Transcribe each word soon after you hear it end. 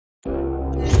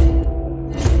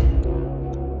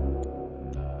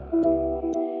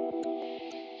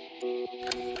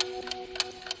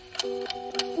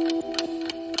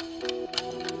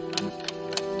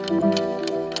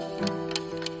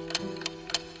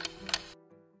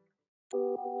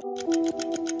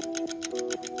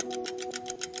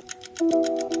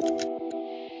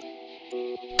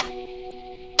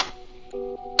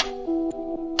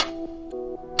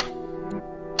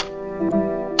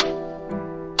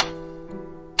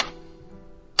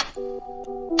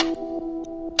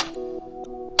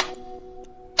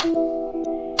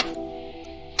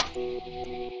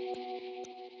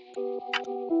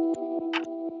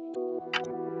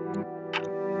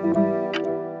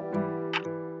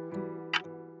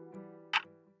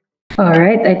All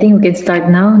right, I think we can start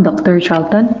now. Dr.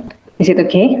 Charlton, is it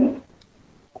okay?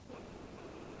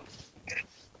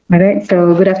 All right,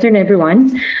 so good afternoon,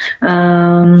 everyone.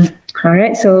 All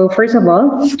right, so first of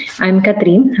all, I'm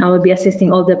Catherine. I will be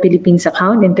assisting all the Philippines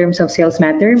account in terms of sales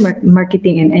matter,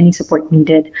 marketing, and any support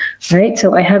needed. All right,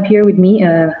 so I have here with me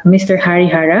Mr.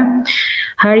 Harihara.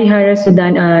 Harihara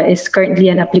Sudan is currently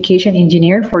an application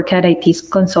engineer for CAD IT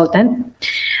consultant,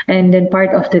 and then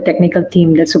part of the technical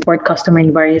team that support customer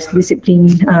in various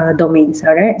discipline domains.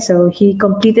 All right, so he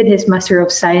completed his Master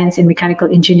of Science in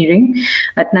Mechanical Engineering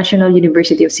at National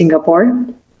University of Singapore,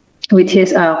 with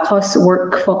his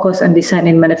coursework focus on design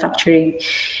and manufacturing.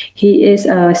 He is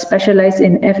specialized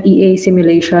in FEA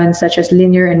simulations such as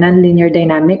linear and nonlinear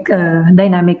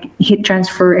dynamic heat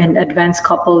transfer, and advanced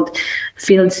coupled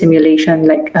field simulation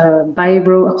like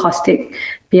vibroacoustic,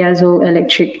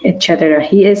 piezoelectric, etc.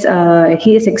 He is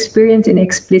experienced in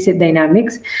explicit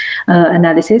dynamics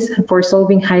analysis for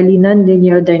solving highly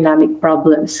nonlinear dynamic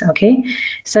problems, okay,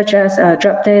 such as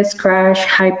drop test, crash,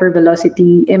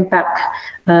 hypervelocity, impact,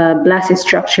 blast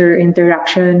structure,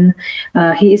 interaction.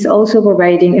 He is also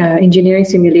providing engineering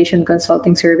simulation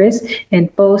consulting service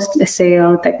and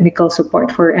post-sale technical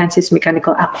support for ANSYS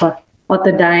Mechanical Aqua,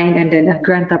 Autodyne, and then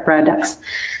Granta products.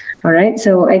 All right,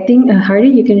 so I think, Hardy,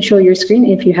 you can show your screen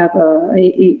if you have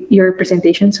your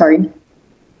presentation, sorry.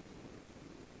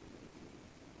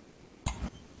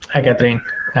 Hi, Catherine.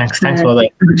 Thanks for the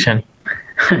introduction.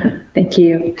 Thank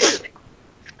you.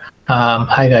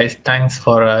 Hi, guys. Thanks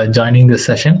for joining this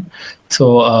session.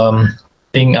 So I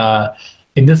think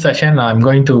in this session, I'm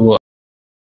going to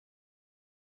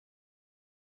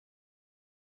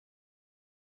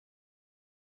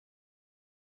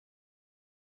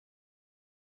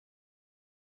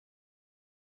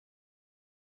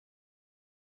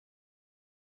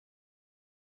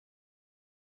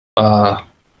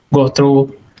go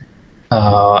through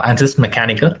ANSYS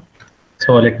Mechanical.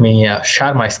 So let me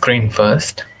share my screen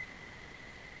first.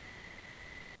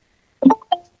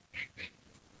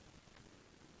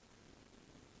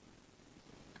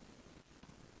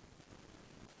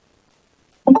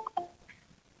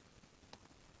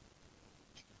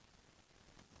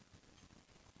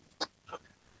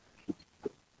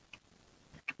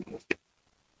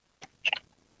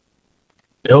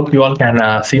 I hope you all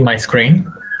can see my screen.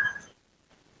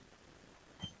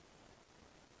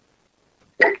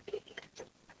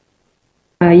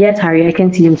 Yes, Harry, I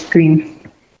can see your screen.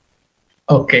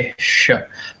 Okay, sure.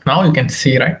 Now you can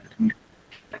see, right?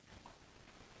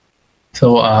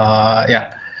 So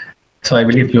yeah, so I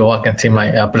believe you all can see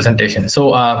my presentation.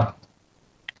 So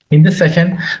in this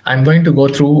session, I'm going to go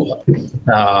through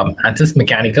ANSYS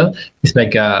Mechanical. It's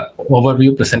like an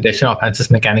overview presentation of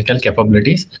ANSYS Mechanical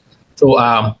capabilities. So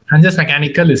ANSYS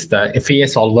Mechanical is the FEA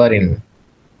solver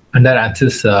under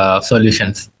ANSYS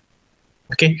solutions.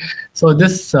 Okay, so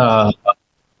this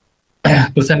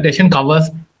presentation covers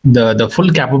the full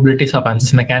capabilities of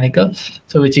ANSYS Mechanical,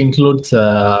 so which includes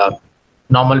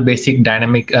normal basic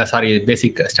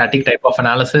basic static type of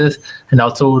analysis, and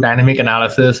also dynamic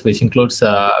analysis, which includes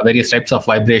various types of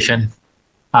vibration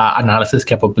analysis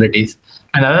capabilities.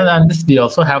 And other than this, we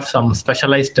also have some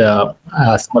specialized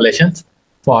simulations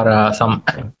for some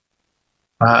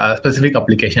specific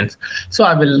applications. So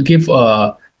I will give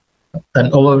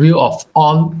an overview of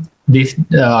all these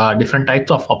different types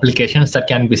of applications that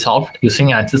can be solved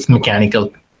using ANSYS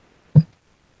Mechanical.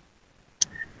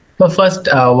 So first,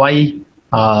 why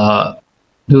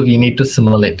do we need to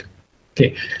simulate?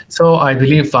 Okay, so I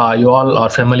believe you all are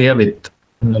familiar with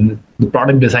the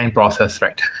product design process,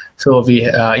 right? So we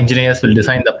engineers will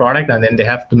design the product, and then they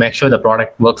have to make sure the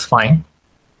product works fine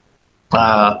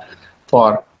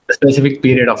for a specific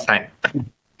period of time.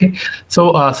 Okay,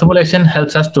 so simulation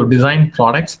helps us to design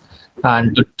products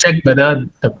and to check whether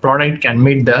the product can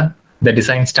meet the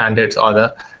design standards or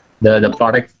the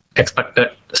product expected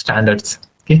standards.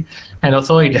 Okay, and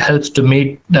also it helps to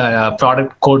meet the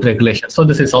product code regulations. So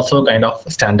this is also kind of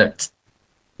standards.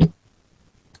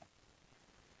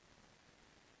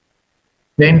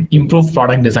 Then improve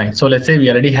product design. So let's say we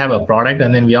already have a product,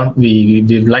 and then we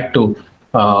would like to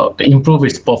improve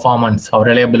its performance or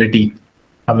reliability.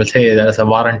 I will say there's a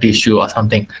warranty issue or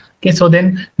something. Okay, so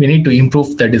then we need to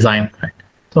improve the design. Right?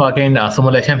 So again,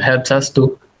 simulation helps us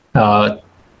to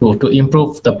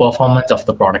improve the performance of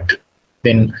the product.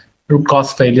 Then root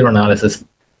cause failure analysis.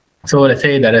 So let's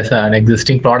say there is an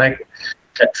existing product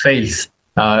that fails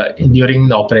during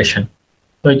the operation.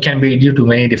 So it can be due to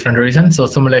many different reasons. So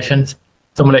simulation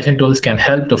tools can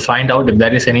help to find out if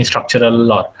there is any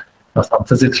structural or some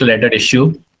physics related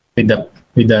issue with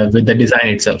the design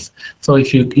itself. So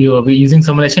if you are using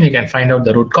simulation, you can find out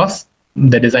the root cause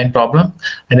the design problem,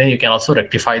 and then you can also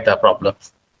rectify the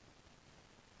problems.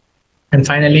 And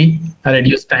finally,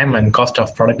 reduce time and cost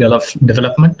of product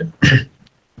development.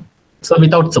 So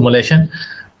without simulation,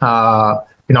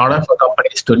 in order for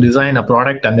companies to design a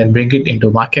product and then bring it into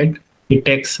market, it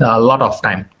takes a lot of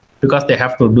time, because they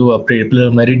have to do a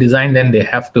preliminary design, then they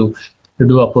have to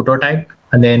do a prototype,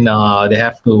 and then they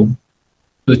have to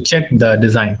check the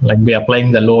design, like by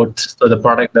applying the loads. So the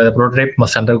prototype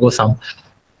must undergo some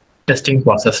testing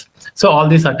process. So all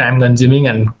these are time consuming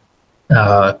and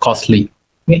costly.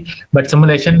 Okay? But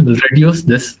simulation will reduce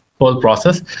this whole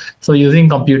process. So using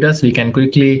computers, we can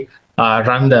quickly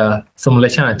run the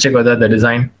simulation and check whether the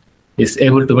design is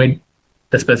able to meet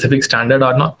the specific standard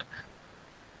or not.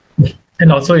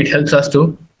 And also it helps us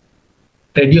to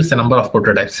reduce the number of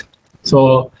prototypes.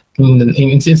 So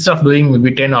instead of doing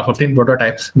maybe 10 or 15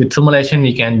 prototypes, with simulation,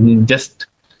 we can just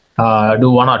do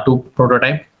 1 or 2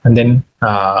 prototype, and then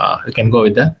we can go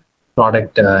with the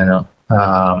product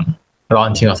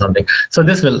launching or something. So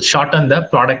this will shorten the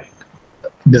product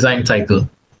design cycle.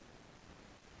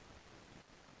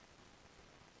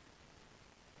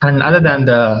 And other than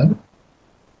the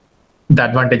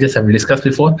advantages that we discussed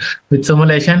before, with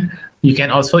simulation, you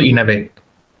can also innovate.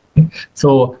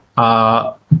 So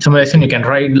simulation, you can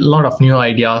try a lot of new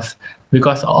ideas,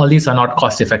 because all these are not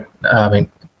cost effective.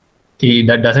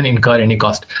 That doesn't incur any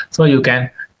cost. So you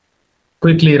can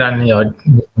quickly run your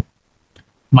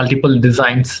multiple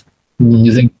designs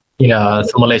using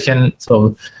simulation.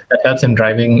 So that helps in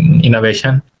driving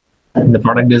innovation in the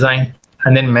product design,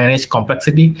 and then manage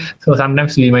complexity. So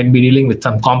sometimes we might be dealing with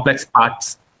some complex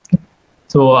parts.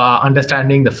 So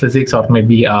understanding the physics, or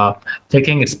maybe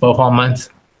checking its performance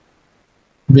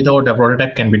without a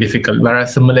prototype can be difficult.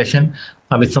 Whereas simulation,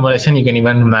 with simulation, you can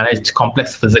even manage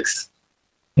complex physics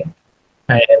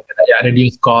and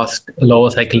reduce cost, lower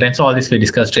cycle time. So all this we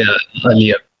discussed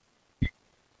earlier.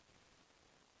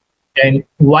 And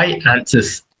why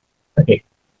ANSYS? Okay,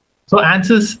 so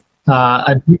ANSYS,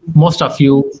 most of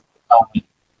you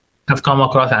have come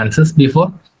across ANSYS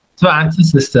before. So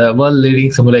ANSYS is the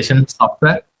world-leading simulation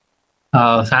software.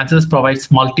 So ANSYS provides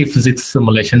multi-physics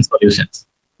simulation solutions.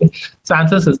 So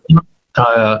ANSYS is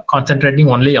not concentrating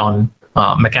only on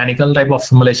mechanical type of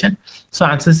simulation. So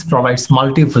ANSYS provides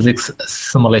multi-physics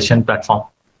simulation platform.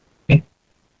 Okay.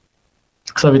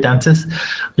 So with ANSYS,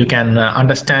 you can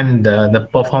understand the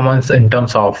performance in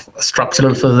terms of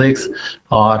structural physics,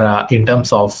 or in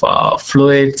terms of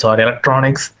fluids or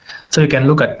electronics. So you can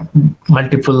look at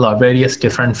multiple or various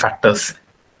different factors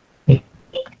and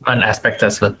aspects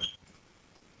as well.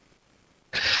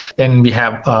 Then we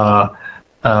have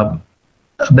a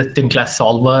best-in-class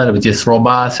solver, which is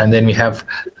robust, and then we have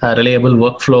a reliable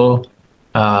workflow,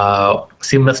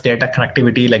 seamless data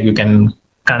connectivity, like you can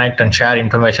connect and share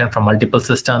information from multiple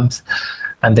systems,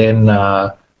 and then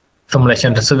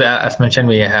simulation. So as mentioned,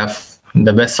 we have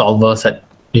the best solvers that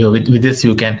with this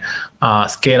you can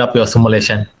scale up your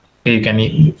simulation. You can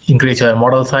increase your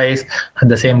model size. At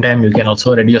the same time, you can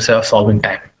also reduce your solving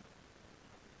time.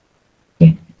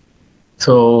 Okay.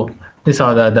 So these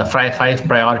are the 5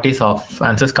 priorities of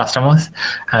ANSYS customers,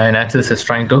 and ANSYS is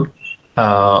trying to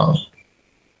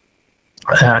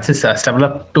ANSYS has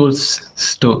developed tools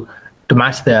to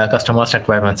match their customers'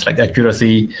 requirements, like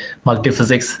accuracy,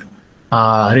 multi-physics,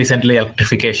 recently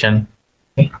electrification.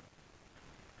 Okay.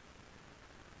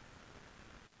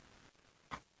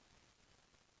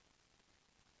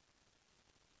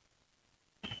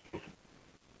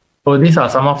 So these are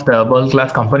some of the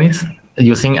world-class companies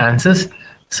using ANSYS.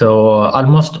 So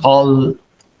almost all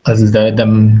the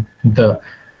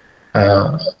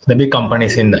big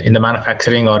companies in the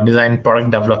manufacturing or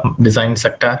product development design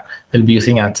sector will be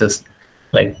using ANSYS,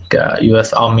 like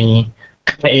US Army,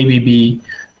 ABB,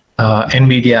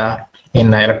 NVIDIA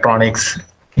in electronics.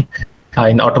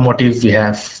 In automotive, we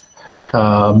have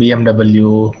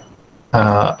BMW,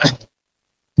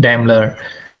 Daimler.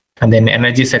 And then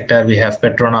energy sector, we have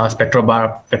Petronas,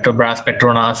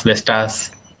 Petronas,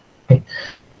 Vestas. Okay.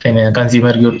 In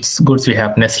consumer goods, we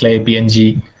have Nestle,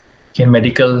 P&G. In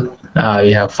medical,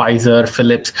 we have Pfizer,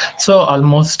 Philips. So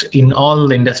almost in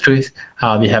all industries,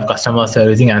 we have customers who are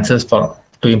using ANSYS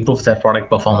to improve their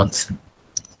product performance.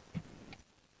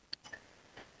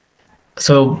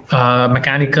 So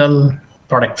mechanical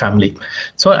product family.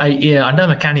 So under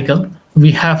mechanical,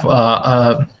 we have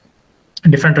a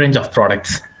different range of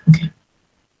products. Okay.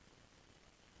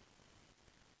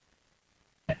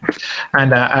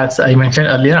 And as I mentioned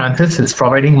earlier, ANSYS is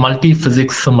providing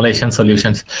multi-physics simulation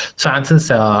solutions. So ANSYS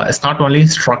is not only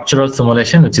structural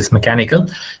simulation, which is mechanical.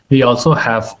 We also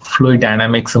have fluid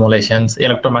dynamic simulations,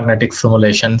 electromagnetic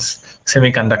simulations,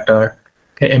 semiconductor.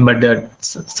 embedded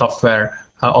software,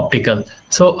 optical,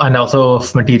 so and also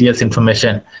materials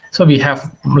information. So we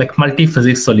have like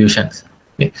multi-physics solutions.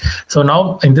 Okay. So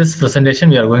now in this presentation,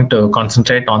 we are going to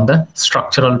concentrate on the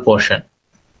structural portion.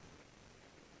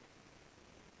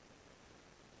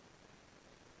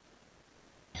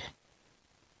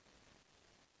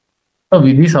 So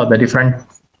these are the different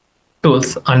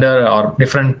tools under or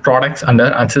different products under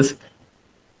ANSYS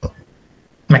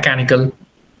mechanical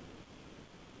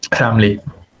family.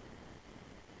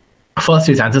 First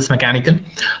is ANSYS mechanical.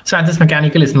 So ANSYS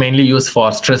mechanical is mainly used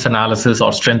for stress analysis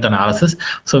or strength analysis.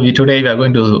 So today we are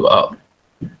going to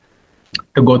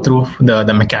go through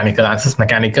the mechanical ANSYS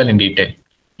mechanical in detail.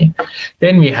 Okay.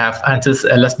 Then we have ANSYS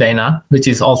LS Dyna, which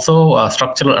is also a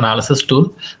structural analysis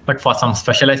tool, but for some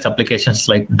specialized applications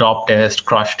like drop test,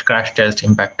 crash test,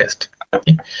 impact test.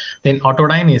 Okay. Then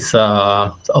Autodyne is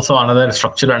also another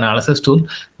structural analysis tool,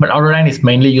 but Autodyne is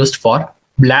mainly used for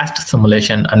blast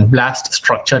simulation and blast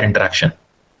structure interaction.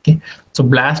 Okay. So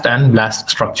blast and blast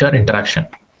structure interaction.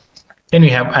 Then we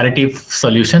have additive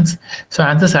solutions. So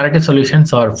ANSYS additive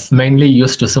solutions are mainly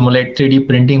used to simulate 3D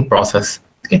printing process.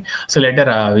 Okay. So later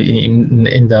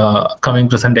in the coming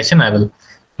presentation, I will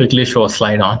quickly show a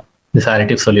slide on this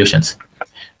additive solutions.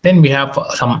 Then we have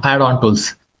some add-on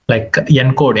tools like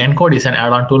ENCODE. ENCODE is an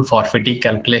add-on tool for fatigue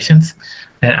calculations,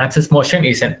 and ANSYS Motion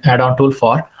is an add-on tool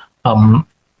for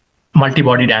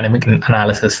multi-body dynamic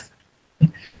analysis.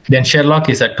 Then Sherlock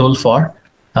is a tool for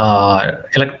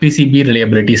PCB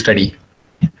reliability study.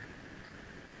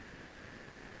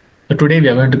 So today we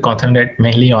are going to concentrate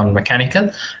mainly on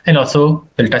mechanical, and also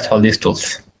we'll touch all these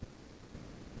tools.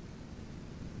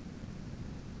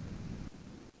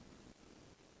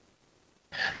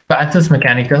 So ANSYS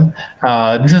mechanical,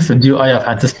 this is the GUI of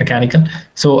ANSYS mechanical.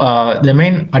 So the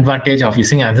main advantage of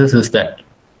using ANSYS is that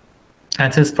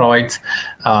ANSYS provides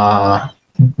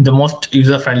the most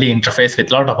user-friendly interface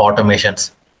with a lot of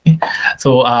automations. Okay.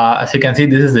 So as you can see,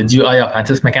 this is the GUI of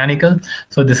ANSYS mechanical.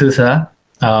 So this is a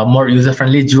more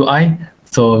user-friendly GUI.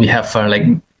 So we have like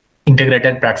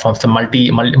integrated platforms. The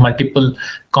multiple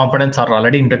components are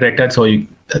already integrated. So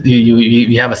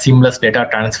we have a seamless data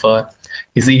transfer.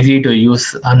 It's easy to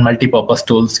use on multi-purpose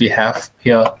tools we have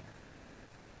here.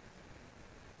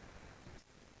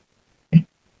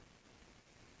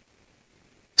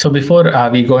 So before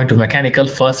we go into mechanical,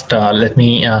 first let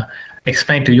me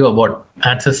explain to you about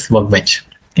ANSYS Workbench.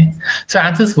 Okay. So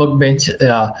ANSYS Workbench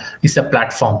is a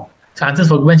platform. So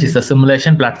ANSYS Workbench is a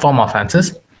simulation platform of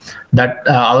ANSYS that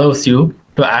allows you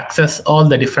to access all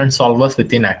the different solvers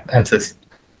within ANSYS.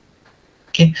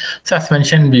 Okay. So as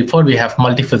mentioned before, we have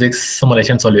multi-physics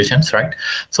simulation solutions, right?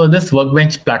 So this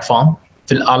Workbench platform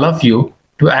will allow you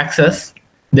to access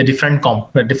the different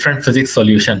physics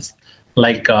solutions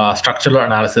like structural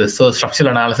analysis. So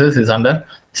structural analysis is under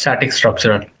static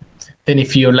structural. Then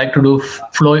if you like to do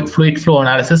fluid flow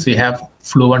analysis, we have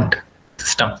Fluent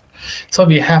system. So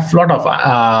we have a lot of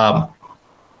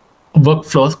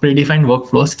workflows, predefined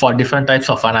workflows for different types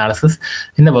of analysis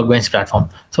in the Workbench platform.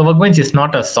 So Workbench is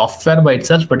not a software by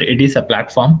itself, but it is a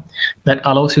platform that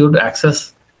allows you to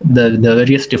access the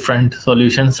various different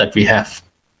solutions that we have.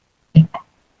 Okay.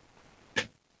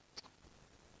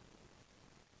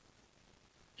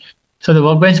 So the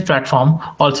Workbench platform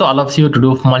also allows you to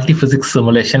do multi-physics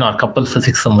simulation or coupled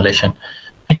physics simulation.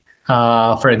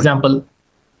 For example,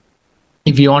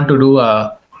 if you want to do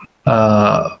a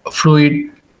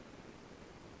fluid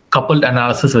coupled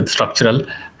analysis with structural,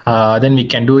 then we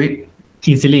can do it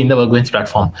easily in the Workbench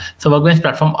platform. So Workbench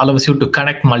platform allows you to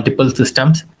connect multiple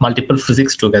systems, multiple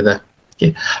physics together.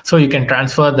 Okay. So you can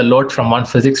transfer the load from one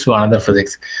physics to another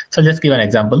physics. So just give an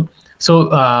example.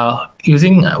 So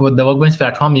using the Workbench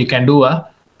platform, you can do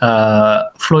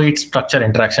a fluid structure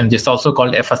interaction, which is also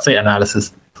called FSI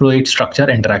analysis, fluid structure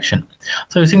interaction.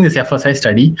 So using this FSI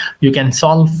study, you can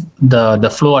solve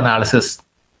the flow analysis,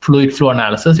 fluid flow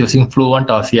analysis using Fluent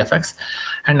or CFX.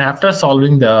 And after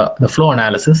solving the flow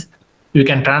analysis, you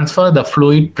can transfer the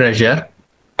fluid pressure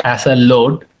as a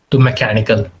load to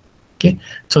mechanical. Okay,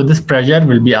 so this pressure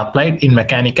will be applied in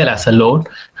mechanical as a load,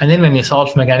 and then when you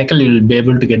solve mechanical, you will be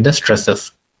able to get the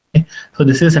stresses. Okay, so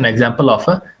this is an example of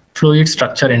a fluid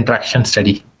structure interaction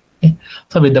study. Okay,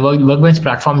 so with the Workbench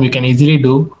platform, you can easily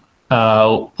do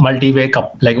multi-way,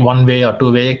 like one-way or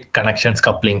two-way connections,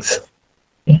 couplings.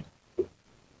 Okay.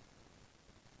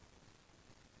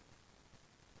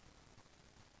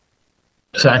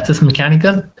 So ANSYS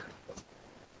Mechanical.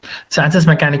 So ANSYS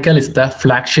Mechanical is the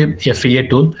flagship FEA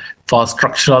tool for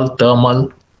structural,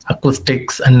 thermal,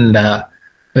 acoustics, and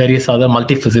various other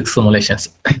multi-physics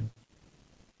simulations.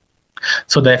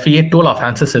 So the FEA tool of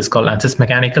ANSYS is called ANSYS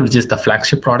Mechanical, which is the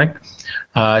flagship product.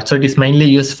 So it is mainly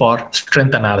used for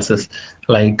strength analysis,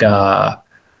 like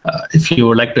if you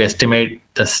would like to estimate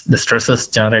the stresses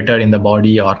generated in the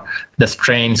body, or the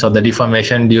strains or the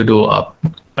deformation due to a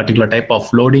particular type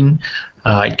of loading.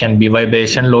 It can be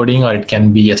vibration loading, or it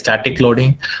can be a static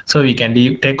loading. So we can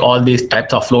take all these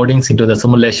types of loadings into the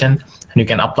simulation, and you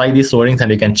can apply these loadings,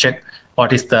 and you can check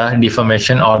what is the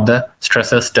deformation or the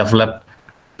stresses developed.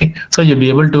 Okay. So you'll be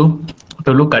able to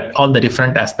look at all the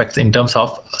different aspects in terms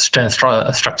of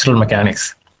structural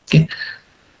mechanics. Okay.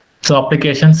 So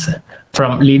applications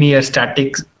from linear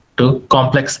statics to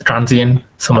complex transient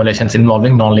simulations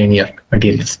involving nonlinear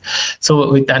materials.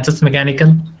 So with ANSYS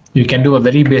Mechanical, you can do a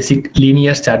very basic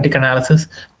linear static analysis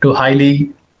to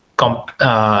highly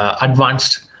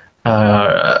advanced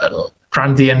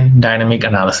transient dynamic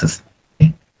analysis.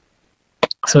 Okay.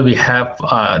 So we have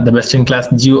the best-in-class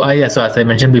GUI. So as I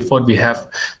mentioned before, we have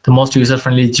the most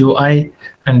user-friendly GUI,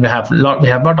 and we have a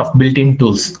lot of built-in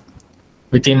tools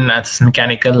within ANSYS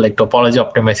Mechanical, like topology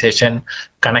optimization,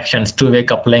 connections, two-way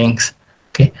couplings.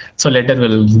 Okay, so later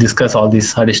we'll discuss all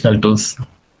these additional tools.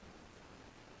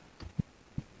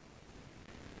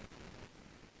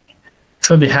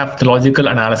 So we have the logical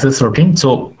analysis routine.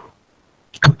 So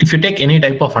if you take any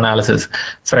type of analysis,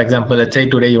 for example, let's say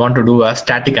today you want to do a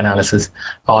static analysis,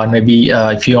 or maybe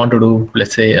if you want to do,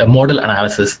 let's say, a modal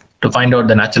analysis to find out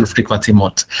the natural frequency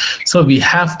modes. So we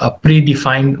have a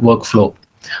predefined workflow.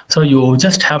 So you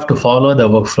just have to follow the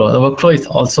workflow. The workflow is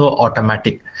also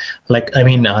automatic. Like, I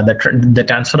mean, the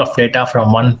transfer of data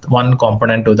from one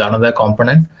component to the another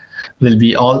component will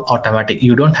be all automatic.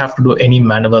 You don't have to do any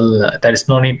manual. There is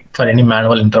no need for any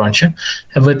manual intervention.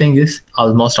 Everything is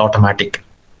almost automatic.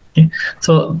 Okay.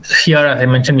 So here, as I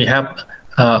mentioned, we have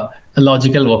a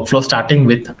logical workflow starting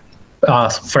with,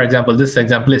 for example, this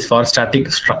example is for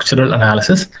static structural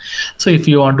analysis. So if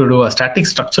you want to do a static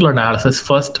structural analysis,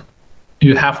 first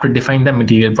you have to define the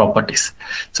material properties.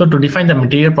 So to define the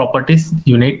material properties,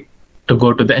 you need to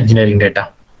go to the engineering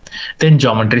data. Then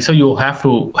geometry. So you have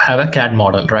to have a CAD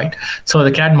model, right? So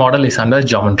the CAD model is under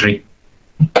geometry.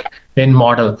 Then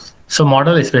model. So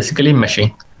model is basically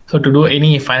meshing. So to do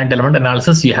any finite element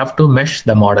analysis, you have to mesh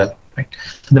the model, right?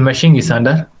 So the meshing is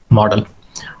under model.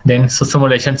 Then so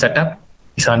simulation setup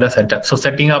is under setup. So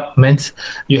setting up means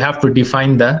you have to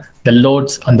define the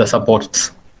loads and the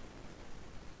supports.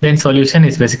 Then solution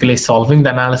is basically solving the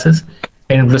analysis,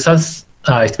 and results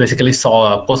is basically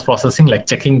post-processing, like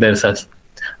checking the results.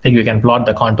 Like you can plot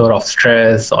the contour of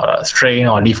stress or a strain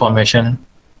or deformation.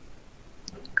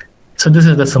 So this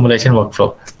is the simulation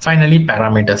workflow. Finally,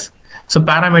 parameters. So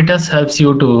parameters helps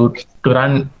you to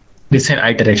run design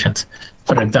iterations.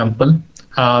 For example,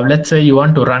 let's say you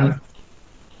want to run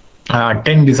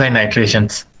 10 design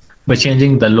iterations by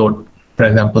changing the load, for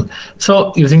example.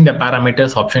 So using the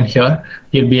parameters option here,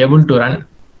 you'll be able to run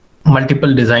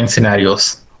multiple design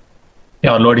scenarios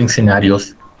or loading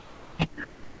scenarios.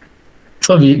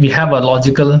 So we have a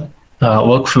logical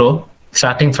workflow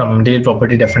starting from material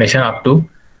property definition up to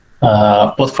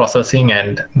post-processing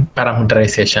and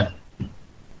parameterization.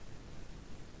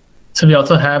 So we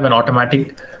also have an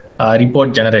automatic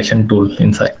report generation tool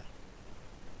inside.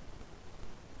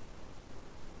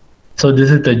 So this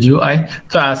is the GUI.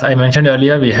 So as I mentioned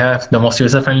earlier, we have the most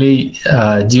user-friendly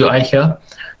GUI here.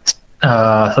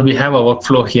 So we have a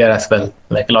workflow here as well,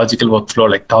 like logical workflow,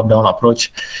 like top-down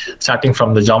approach, starting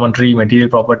from the geometry, material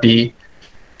property,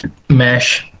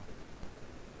 mesh,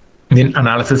 then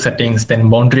analysis settings, then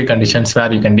boundary conditions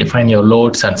where you can define your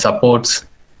loads and supports,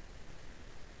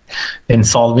 then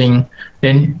solving,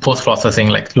 then post-processing,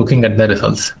 like looking at the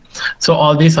results. So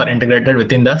all these are integrated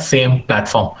within the same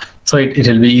platform. So it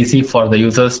will be easy for the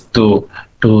users to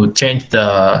change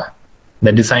the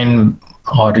design,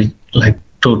 or like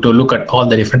to look at all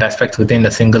the different aspects within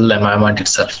the single environment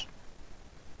itself.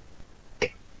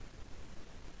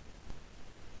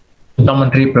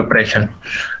 Geometry preparation.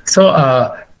 So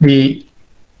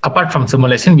apart from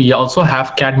simulation, we also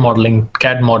have CAD modeling,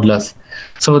 CAD modelers.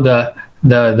 So the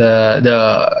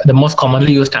most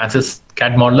commonly used ANSYS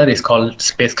CAD modeler is called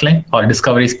Space Claim or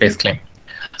Discovery Space Claim.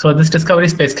 So this Discovery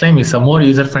Space Claim is a more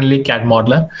user-friendly CAD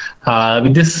modeler.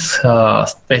 With this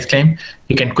Space Claim,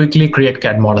 you can quickly create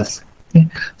CAD models. Okay.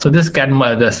 So this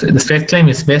the Space Claim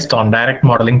is based on direct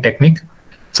modeling technique.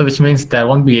 So which means there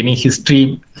won't be any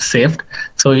history saved.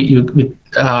 So with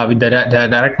the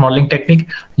direct modeling technique,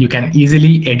 you can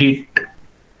easily edit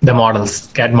the models,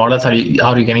 CAD models, or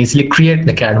you can easily create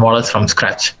the CAD models from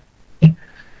scratch. Okay.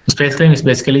 Space Claim is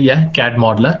basically a CAD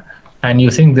modeler And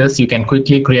using this, you can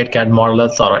quickly create CAD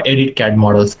models or edit CAD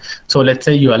models. So let's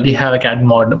say you already have a CAD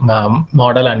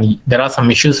model and there are some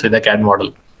issues with the CAD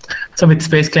model. So with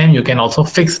SpaceClaim, you can also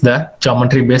fix the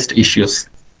geometry-based issues.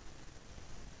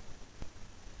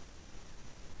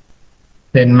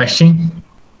 Then meshing.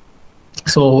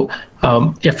 So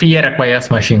FEA requires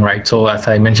meshing, right? So as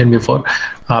I mentioned before,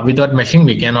 without meshing,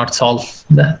 we cannot solve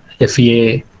the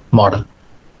FEA model.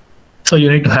 So you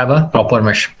need to have a proper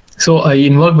mesh. So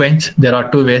in Workbench, there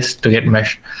are two ways to get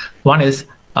mesh. One is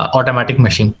automatic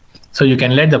meshing. So you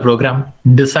can let the program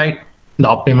decide the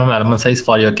optimum element size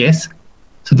for your case.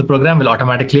 So the program will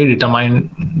automatically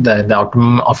determine the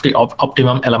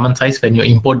optimum element size when you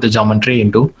import the geometry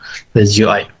into this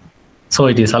GUI. So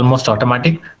it is almost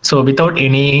automatic. So without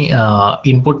any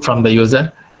input from the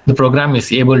user, the program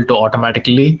is able to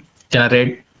automatically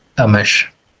generate a mesh.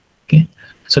 Okay.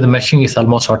 So the meshing is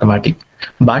almost automatic.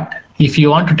 But if you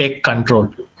want to take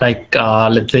control, like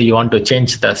let's say you want to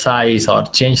change the size or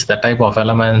change the type of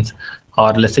elements,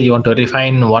 or let's say you want to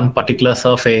refine one particular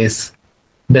surface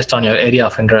based on your area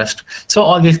of interest. So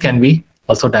all this can be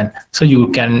also done. So you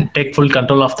can take full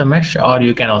control of the mesh, or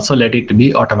you can also let it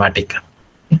be automatic.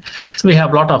 So we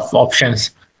have a lot of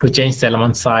options to change the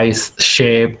element size,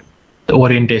 shape, the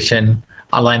orientation,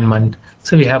 alignment.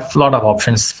 So we have a lot of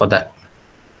options for that.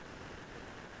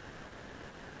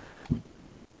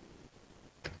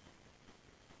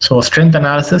 So strength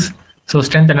analysis. So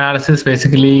strength analysis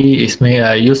basically is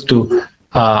used to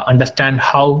understand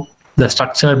how the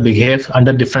structure behaves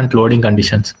under different loading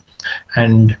conditions,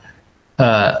 and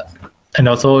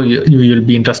also you will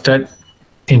be interested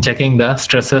in checking the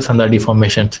stresses and the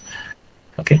deformations.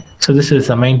 Okay, so this is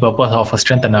the main purpose of a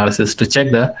strength analysis, to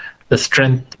check the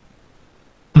strength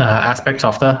aspects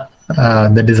of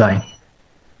the design.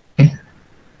 Okay.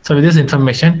 So with this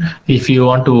information, if you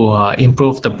want to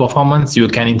improve the performance, you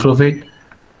can improve it.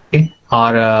 Okay.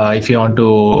 Or if you want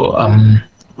to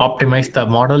optimize the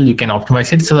model, you can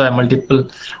optimize it. So there are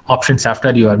multiple options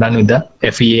after you are done with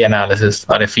the FEA analysis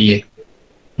or FEA.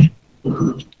 Okay.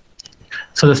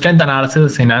 So the strength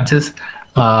analysis in ANSYS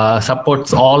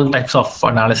supports all types of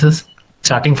analysis,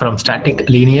 starting from static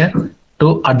linear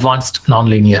to advanced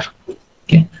nonlinear.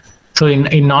 Okay. So in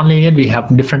nonlinear, we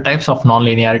have different types of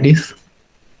nonlinearities,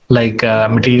 like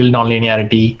material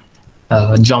nonlinearity,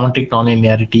 geometric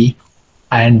nonlinearity,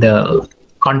 and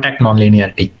contact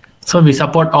nonlinearity. So we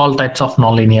support all types of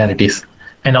nonlinearities.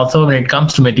 And also when it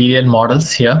comes to material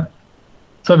models here,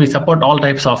 so we support all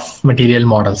types of material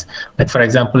models. Like for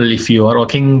example, if you are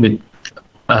working with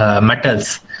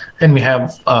metals, then we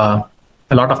have a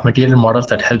lot of material models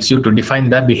that helps you to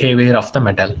define the behavior of the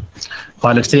metal.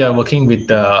 Or let's say you're working with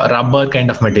rubber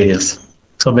kind of materials.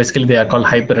 So basically they are called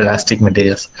hyperelastic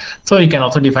materials. So you can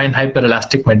also define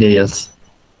hyperelastic materials.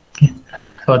 Okay.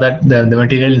 So that the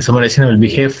material in simulation will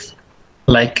behave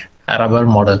like a rubber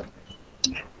model.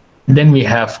 Then we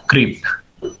have creep.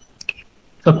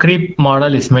 So creep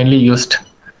model is mainly used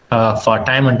for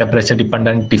time and temperature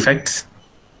dependent defects.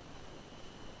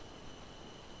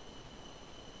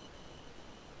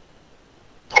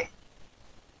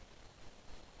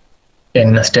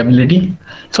 In stability.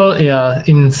 So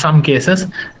in some cases,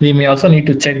 we may also need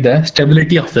to check the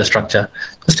stability of the structure.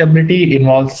 So stability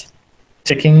involves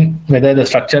checking whether the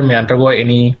structure may undergo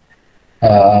any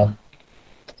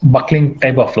buckling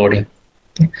type of loading.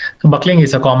 Okay. So buckling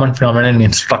is a common phenomenon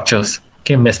in structures,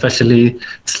 okay, especially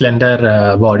slender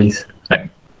bodies. Right.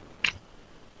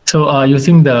 So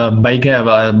using the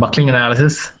buckling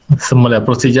analysis, similar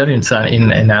procedure in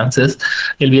ANSYS,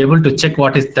 you'll be able to check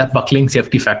what is the buckling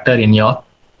safety factor in your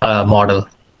model.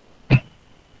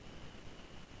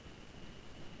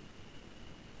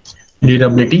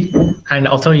 Durability, and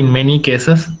also in many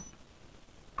cases,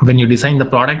 when you design the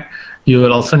product, you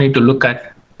will also need to look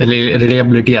at the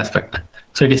reliability aspect.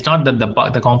 So it is not that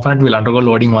the component will undergo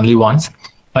loading only once,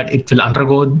 but it will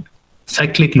undergo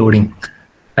cyclic loading,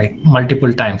 like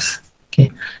multiple times.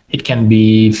 Okay, it can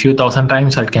be few thousand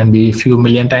times, or it can be few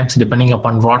million times, depending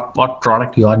upon what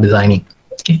product you are designing.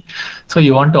 Okay, so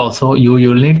you want to also you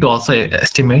will need to also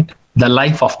estimate the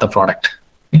life of the product.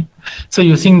 Okay? So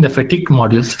using the fatigue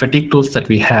tools that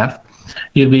we have,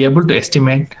 you'll be able to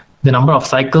estimate the number of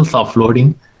cycles of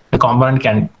loading the component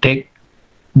can take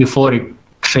before it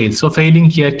fails. So failing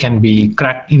here can be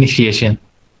crack initiation.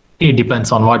 It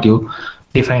depends on what you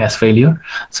define as failure.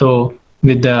 So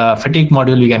with the fatigue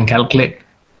module, we can calculate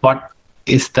what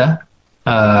is the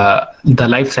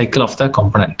life cycle of the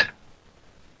component.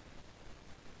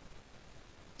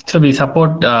 So we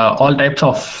support all types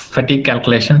of fatigue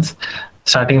calculations,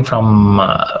 starting from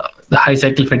the high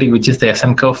cycle fatigue, which is the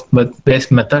SN curve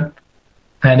based method,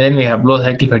 and then we have low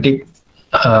cycle fatigue,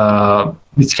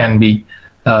 which can be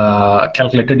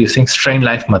calculated using strain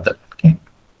life method. Okay.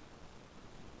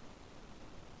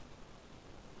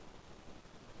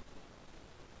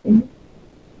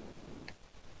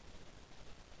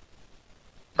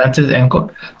 ANSYS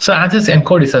encode. So ANSYS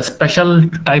encode is a special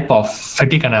type of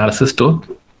fatigue analysis tool.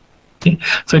 Okay.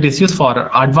 So it is used for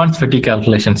advanced fatigue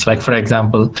calculations. Like for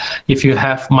example, if you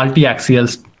have multi-axial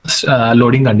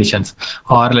loading conditions,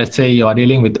 or let's say you are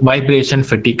dealing with vibration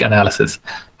fatigue analysis,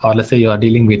 or let's say you are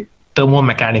dealing with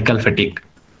thermomechanical fatigue.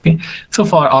 Okay. So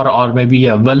or maybe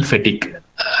a weld fatigue.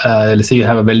 Let's say you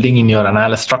have a welding in your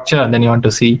analysis structure, and then you want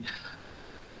to see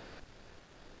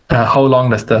how long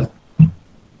does the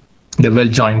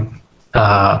weld joint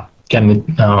can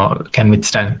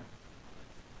withstand.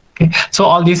 Okay. So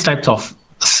all these types of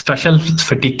special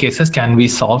fatigue cases can be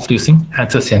solved using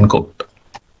ANSYS encode.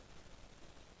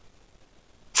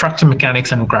 Fracture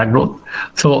mechanics and crack growth.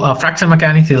 So fracture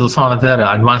mechanics is also another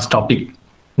advanced topic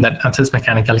that ANSYS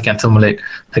Mechanical can simulate.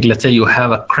 Like let's say you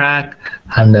have a crack,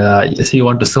 and so you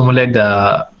want to simulate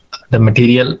the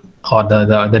material or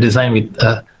the design with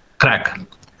a crack.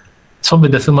 So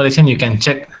with the simulation, you'll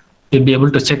be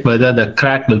able to check whether the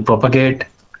crack will propagate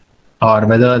or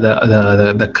whether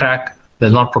the crack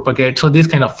will not propagate. So these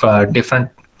kind of different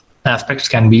aspects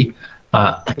can be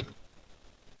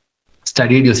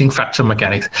studied using fracture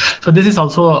mechanics. So this is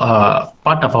also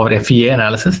part of our FEA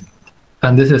analysis.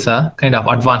 And this is a kind of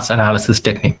advanced analysis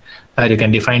technique where you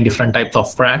can define different types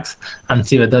of cracks and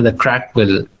see whether the crack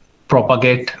will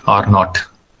propagate or not.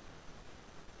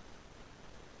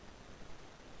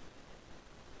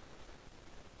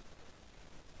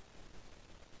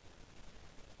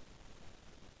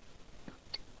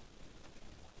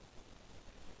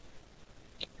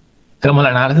 Thermal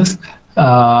analysis.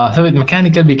 So with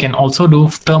mechanical, we can also do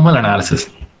thermal analysis.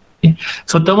 Okay.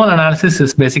 So thermal analysis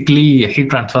is basically a heat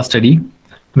transfer study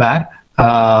where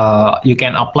you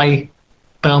can apply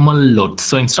thermal loads.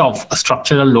 So instead of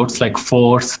structural loads like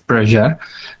force, pressure,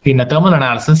 in a thermal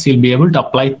analysis, you'll be able to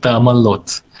apply thermal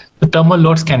loads. The thermal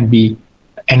loads can be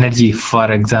energy.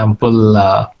 For example,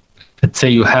 let's say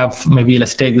you have, maybe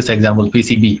let's take this example,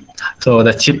 PCB. So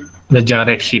the chip will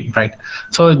generate heat, right?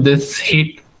 So this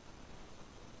heat,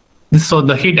 so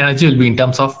the heat energy will be in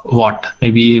terms of watt,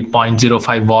 maybe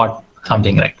 0.05 watt,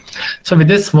 something, right? So with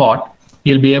this watt,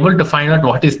 you'll be able to find out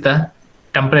what is the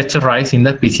temperature rise in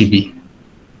the PCB.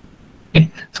 Okay.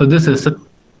 So this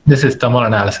is thermal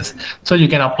analysis. So you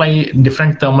can apply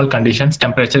different thermal conditions,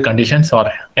 temperature conditions, or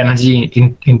energy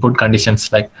input conditions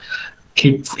like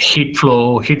heat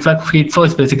flow. Heat flow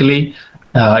is basically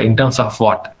in terms of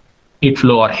watt. Heat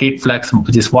flow or heat flux,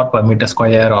 which is watt per meter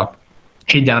square, or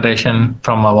heat generation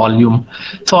from a volume.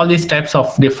 So all these different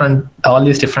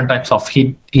types of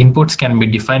heat inputs can be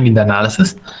defined in the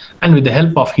analysis, and with the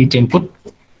help of heat input,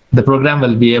 the program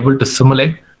will be able to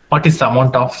simulate what is the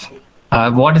amount of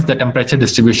what is the temperature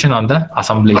distribution on the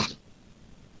assembly.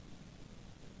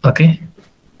 Okay.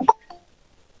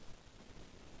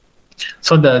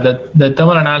 So the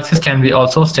thermal analysis can be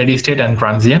also steady state and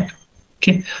transient.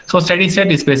 Okay. So steady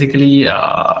state is basically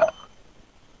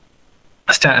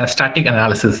static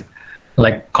analysis,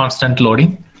 like constant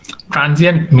loading.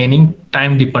 Transient meaning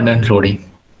time dependent loading.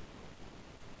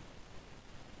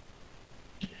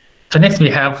 So next we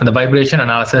have the vibration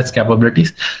analysis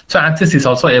capabilities. So ANSYS is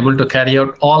also able to carry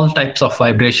out all types of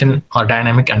vibration or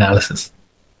dynamic analysis.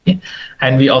 Okay.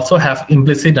 And we also have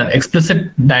implicit and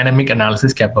explicit dynamic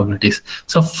analysis capabilities.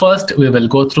 So first we will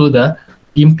go through the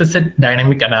implicit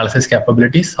dynamic analysis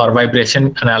capabilities or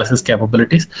vibration analysis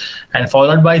capabilities, and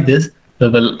followed by this we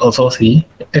will also see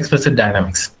explicit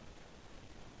dynamics.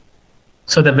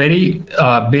 So the very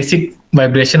basic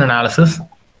vibration analysis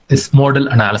is modal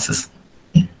analysis.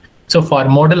 So for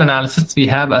modal analysis, we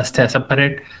have a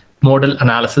separate modal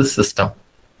analysis system.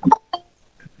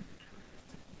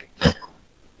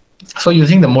 So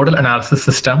using the modal analysis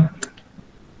system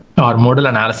or modal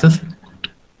analysis,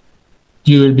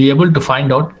 you will be able to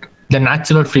find out the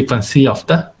natural frequency of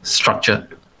the structure.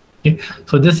 Okay.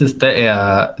 So this is the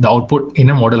output in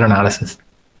a modal analysis.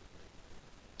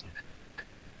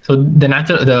 So the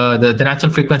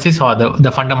natural frequencies or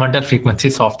the fundamental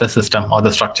frequencies of the system or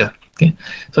the structure. Okay.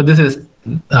 So this is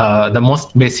the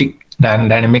most basic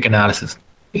dynamic analysis.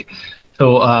 Okay.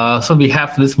 So we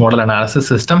have this modal analysis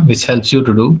system which helps you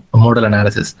to do a modal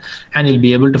analysis, and you'll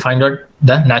be able to find out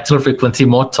the natural frequency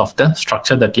modes of the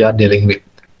structure that you are dealing with.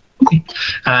 Okay.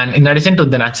 And in addition to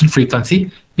the natural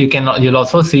frequency, you'll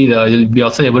also see you'll be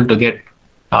also able to get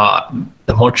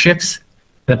the mode shifts,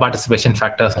 the participation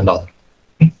factors, and all.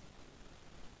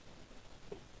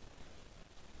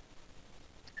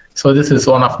 So this is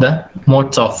one of the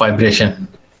modes of vibration.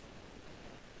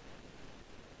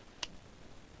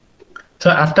 So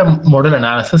after modal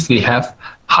analysis, we have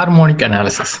harmonic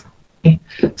analysis. Okay.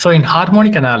 So in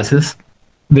harmonic analysis,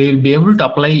 we will be able to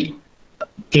apply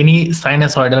any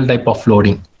sinusoidal type of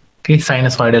loading. Okay,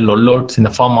 sinusoidal loads in the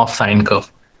form of sine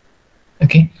curve.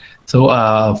 Okay, so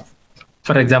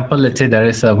for example, let's say there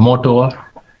is a motor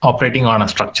operating on a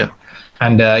structure,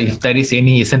 and if there is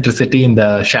any eccentricity in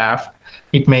the shaft,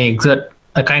 it may exert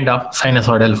a kind of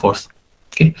sinusoidal force.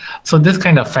 Okay, so this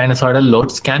kind of sinusoidal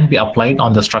loads can be applied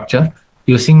on the structure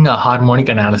using a harmonic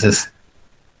analysis.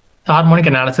 The harmonic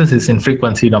analysis is in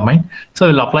frequency domain, so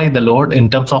we'll apply the load in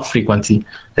terms of frequency.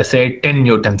 Let's say 10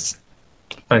 newtons,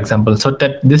 for example. So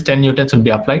that this 10 newtons will be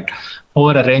applied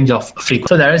over a range of frequency.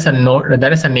 So there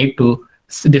is a need to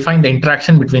define the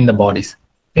interaction between the bodies.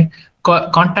 Okay?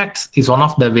 Contacts is one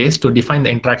of the ways to define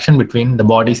the interaction between the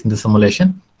bodies in the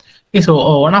simulation. Okay,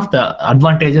 so one of the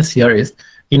advantages here is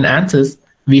in ANSYS,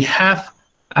 we have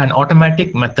an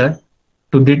automatic method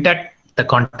to detect the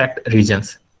contact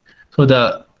regions.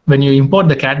 So when you import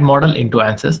the CAD model into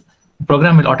ANSYS, the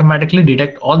program will automatically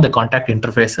detect all the contact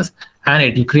interfaces and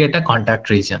it will create a contact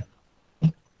region.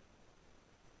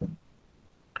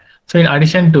 So in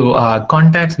addition to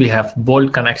contacts, we have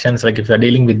bolt connections, like if you're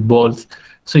dealing with bolts,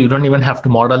 so you don't even have to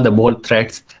model the bolt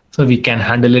threads. So we can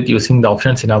handle it using the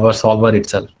options in our solver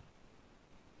itself.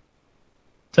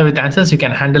 So with ANSYS, you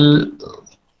can handle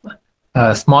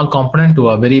a small component to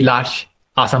a very large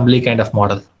assembly kind of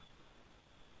model.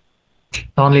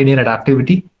 Nonlinear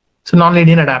adaptivity. So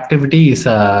nonlinear adaptivity is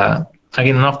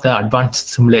again one of the advanced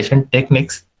simulation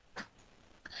techniques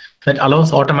that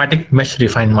allows automatic mesh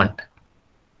refinement.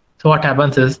 So what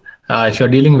happens is if you're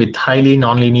dealing with highly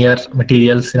nonlinear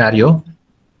material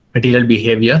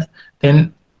behavior,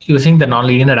 then using the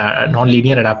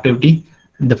nonlinear adaptivity,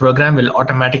 the program will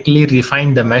automatically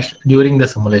refine the mesh during the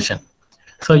simulation.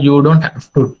 So you don't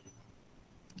have to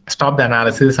stop the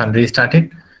analysis and restart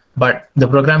it, but the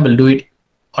program will do it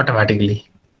automatically.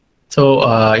 So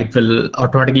it will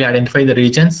automatically identify the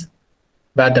regions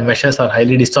where the meshes are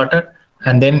highly distorted,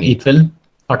 and then it will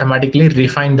automatically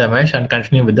refine the mesh and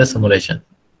continue with the simulation.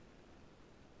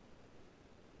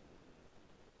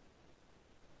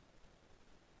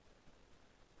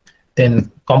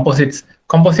 Then composites.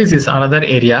 Composites is another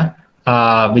area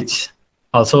which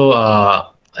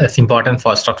also is important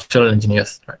for structural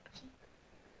engineers. Right?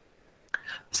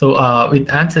 So with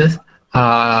ANSYS,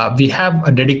 we have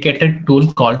a dedicated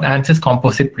tool called ANSYS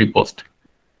Composite Prepost.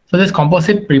 So this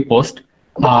Composite Prepost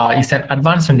is an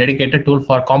advanced and dedicated tool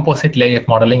for composite layup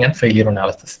modeling and failure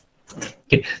analysis.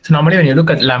 Okay. So normally when you look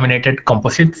at laminated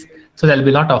composites, so there will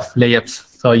be a lot of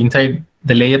layups. So inside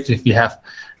the layups, if we have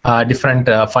different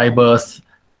fibers,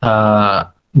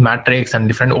 matrix, and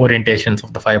different orientations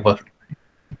of the fiber.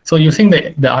 So using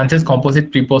the ANSYS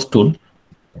Composite Prepost tool,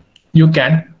 you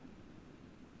can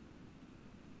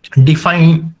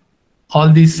define all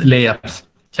these layups.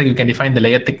 So you can define the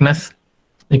layer thickness,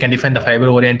 you can define the fiber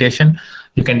orientation,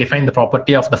 you can define the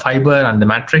property of the fiber and the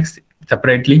matrix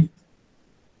separately.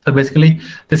 So basically,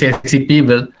 this ACP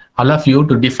will allow you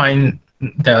to define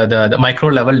the micro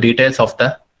level details of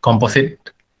the composite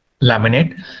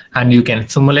laminate, and you can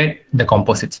simulate the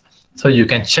composites. So you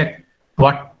can check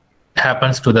what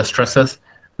happens to the stresses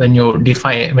when you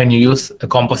use a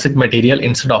composite material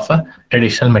instead of a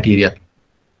traditional material.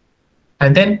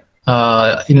 And then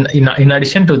in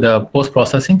addition to the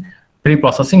post-processing,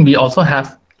 pre-processing, we also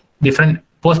have different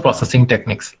post-processing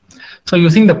techniques. So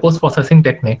using the post-processing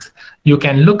techniques, you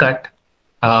can look at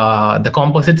the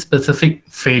composite-specific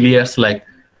failures like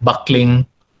buckling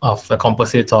of the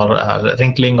composites or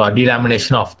wrinkling or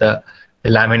delamination of the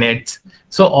laminates.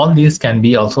 So all these can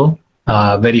be also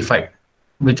verified,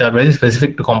 which are very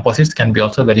specific to composites, can be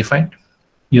also verified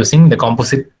using the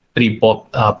composite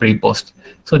pre-post.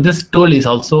 So this tool is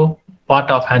also part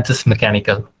of ANSYS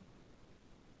Mechanical.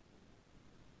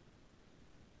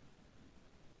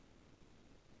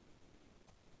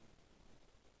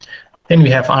 Then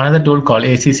we have another tool called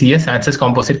ACCS, ANSYS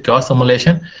Composite Cure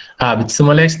Simulation, which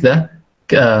simulates the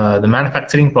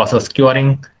manufacturing process,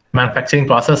 curing manufacturing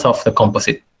process of the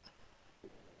composite.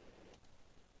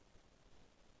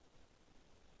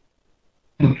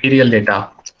 Material data.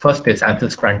 First is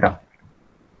ANSYS Granta.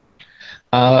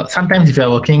 Sometimes if you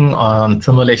are working on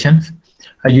simulations,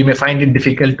 you may find it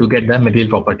difficult to get the material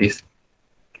properties.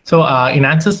 So in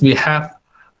ANSYS, we have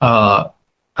a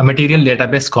material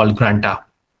database called Granta.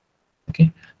 Okay,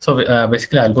 so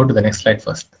basically I'll go to the next slide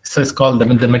first. So it's called,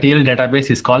 the material database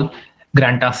is called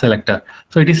Granta Selector.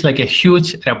 So it is like a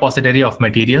huge repository of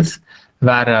materials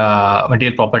where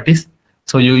material properties.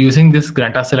 So you using this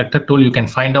Granta selector tool, you can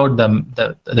find out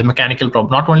the mechanical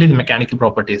not only the mechanical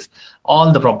properties,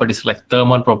 all the properties like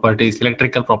thermal properties,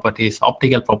 electrical properties,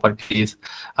 optical properties,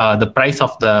 the price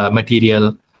of the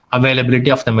material, availability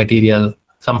of the material,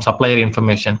 some supplier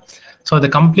information. So the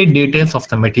complete details of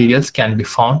the materials can be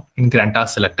found in Granta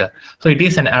selector. So it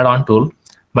is an add-on tool,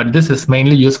 but this is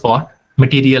mainly used for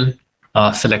material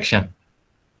selection.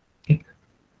 Okay.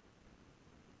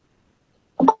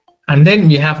 And then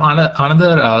we have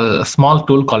another small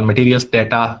tool called materials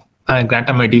data,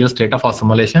 Granta materials data for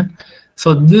simulation.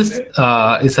 So this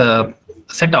is a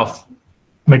set of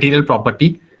material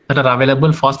property that are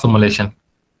available for simulation.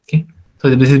 Okay.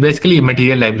 So this is basically a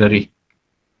material library,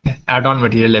 add-on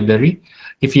material library.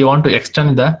 If you want to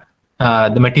extend the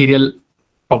material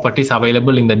properties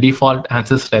available in the default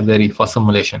ANSYS library for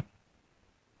simulation.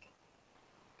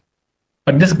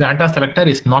 But this Granta selector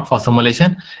is not for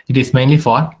simulation. It is mainly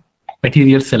for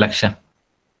material selection.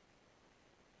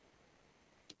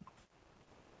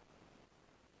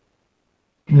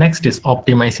 Next is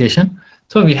optimization.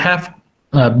 So we have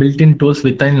built-in tools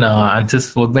within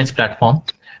ANSYS Workbench platform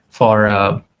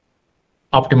for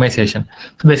optimization.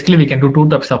 So basically we can do two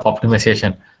types of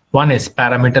optimization. One is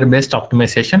parameter-based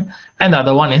optimization, and the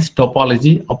other one is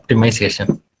topology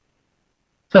optimization.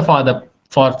 So for the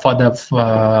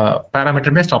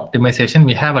parameter-based optimization,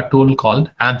 we have a tool called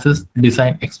ANSYS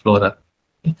Design Explorer.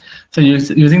 So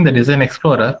using the Design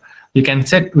Explorer, you can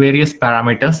set various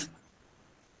parameters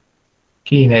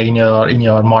in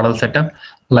your model setup.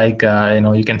 Like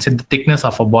you can set the thickness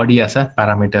of a body as a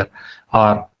parameter,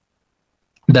 or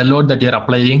the load that you're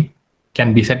applying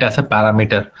can be set as a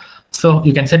parameter. So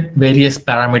you can set various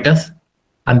parameters,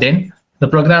 and then the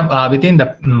program within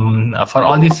the for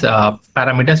all these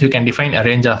parameters, you can define a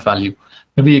range of value.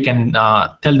 Maybe you can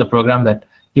tell the program that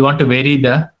you want to vary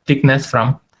the thickness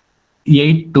from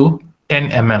 8 to 10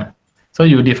 mm. So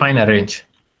you define a range.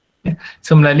 Okay.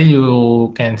 Similarly,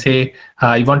 you can say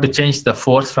you want to change the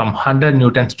force from 100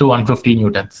 newtons to 150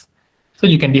 newtons. So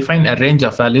you can define a range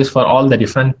of values for all the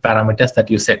different parameters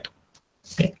that you set.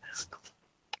 Okay.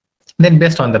 Then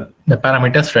based on the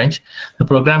parameters range, the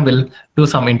program will do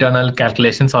some internal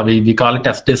calculations, or we call it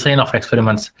as design of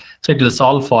experiments. So it will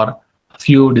solve for a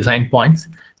few design points,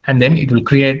 and then it will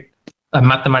create a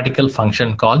mathematical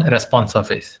function called response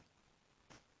surface.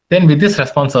 Then with this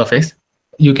response surface,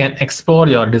 you can explore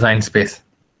your design space.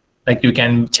 Like you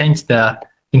can change the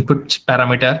input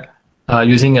parameter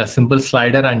using a simple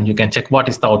slider, and you can check what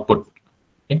is the output.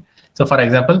 Okay. So for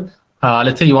example,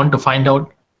 let's say you want to find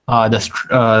out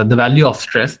the value of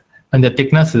stress when the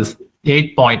thickness is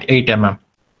 8.8 mm.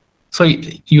 So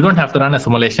you don't have to run a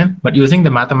simulation, but using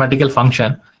the mathematical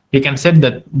function, you can set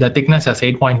the thickness as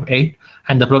 8.8,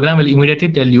 and the program will immediately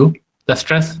tell you the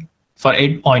stress for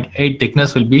 8.8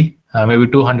 thickness will be maybe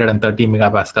 230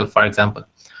 megapascal, for example.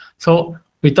 So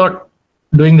without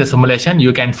doing the simulation,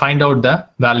 you can find out the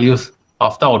values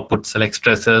of the outputs, like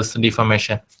stresses,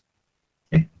 deformation.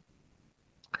 Okay.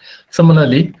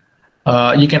 Similarly,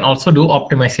 you can also do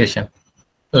optimization.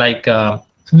 Like so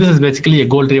this is basically a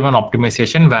goal-driven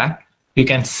optimization where you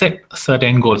can set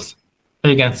certain goals. So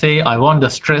you can say, I want the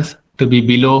stress to be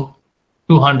below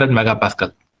 200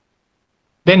 megapascal.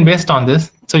 Then based on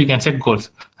this, so you can set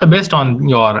goals. So based on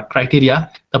your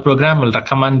criteria, the program will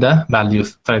recommend the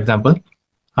values. For example,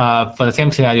 for the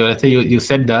same scenario, let's say you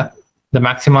set the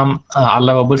maximum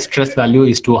allowable stress value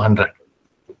is 200.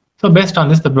 So based on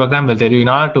this, the program will tell you, in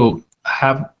order to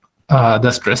have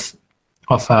the stress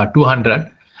of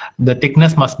 200, the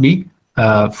thickness must be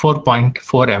 4.4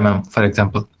 mm, for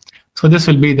example. So this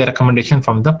will be the recommendation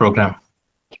from the program.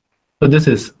 So this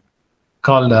is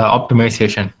called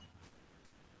optimization.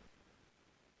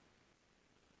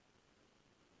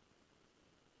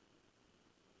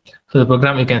 So the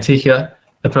program, you can see here,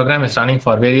 the program is running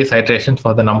for various iterations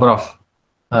for the number of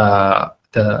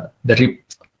the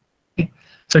rips.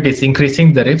 So it is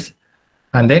increasing the rips,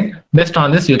 and then based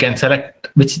on this, you can select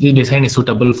which design is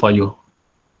suitable for you.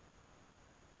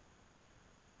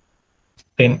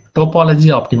 Then topology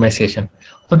optimization.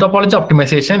 So topology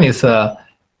optimization is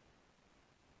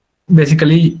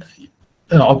basically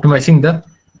optimizing the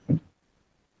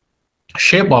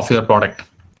shape of your product.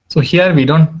 So here we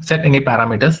don't set any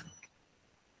parameters,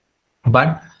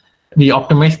 but we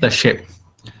optimize the shape.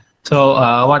 So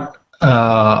what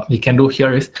we can do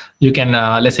here is, you can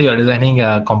let's say you're designing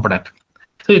a component.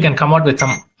 So you can come out with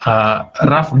some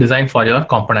rough design for your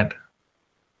component.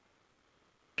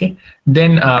 Okay.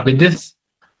 Then with this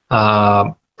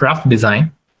rough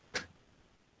design,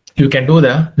 you can do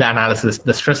the analysis,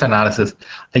 the stress analysis.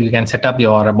 Like you can set up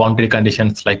your boundary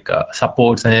conditions like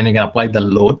supports, and then you can apply the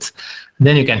loads.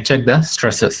 Then you can check the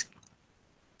stresses.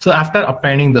 So after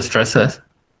obtaining the stresses,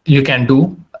 you can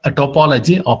do a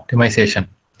topology optimization.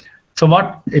 So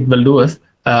what it will do is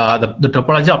the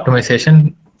topology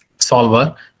optimization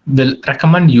solver will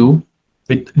recommend you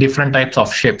with different types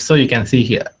of shapes. So you can see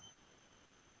here.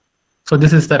 So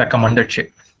this is the recommended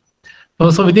shape.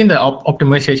 So within the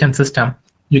optimization system,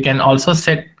 you can also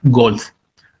set goals.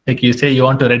 Like you say you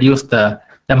want to reduce the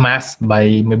mass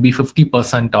by maybe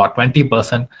 50% or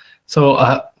 20%.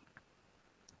 So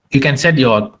you can set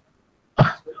your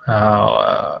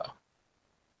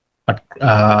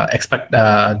expect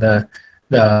the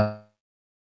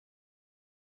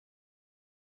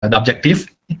objective.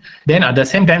 Then at the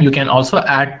same time, you can also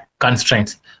add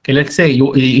constraints. Okay, let's say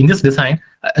you in this design,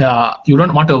 you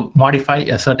don't want to modify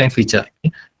a certain feature.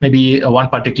 Maybe one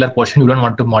particular portion you don't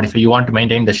want to modify. You want to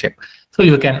maintain the shape. So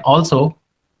you can also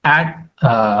add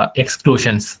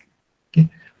exclusions. Okay?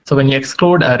 So when you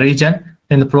exclude a region,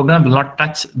 then the program will not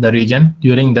touch the region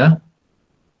during the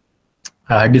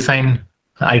design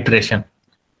iteration.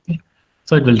 Okay?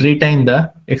 So it will retain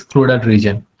the excluded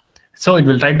region. So it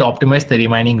will try to optimize the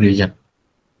remaining region.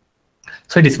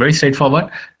 So it is very straightforward.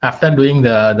 After doing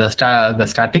the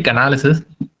static analysis,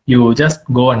 you just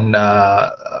go and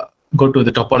go to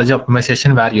the topology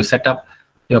optimization where you set up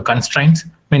your constraints.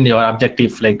 I mean your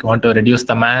objective, like you want to reduce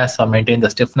the mass or maintain the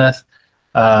stiffness.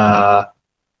 So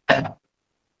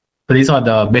these are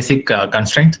the basic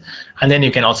constraints, and then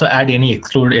you can also add any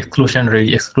exclusion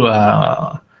regions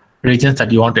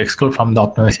that you want to exclude from the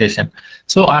optimization.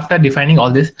 So after defining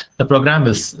all this, the program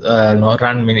will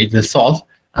run. I mean, it will solve,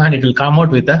 and it will come out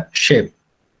with a shape.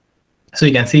 So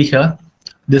you can see here,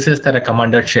 this is the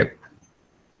recommended shape.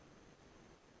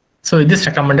 So in this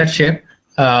recommended shape,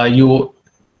 you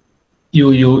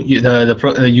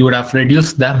would have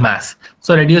reduced the mass.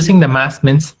 So reducing the mass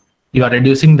means you are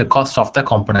reducing the cost of the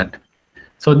component.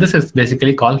 So this is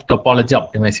basically called topology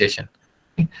optimization.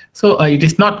 Okay. So it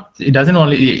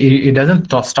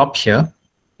doesn't stop here.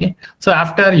 Okay. So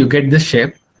after you get this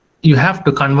shape, you have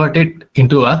to convert it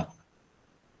into a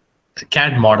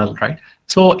CAD model, right?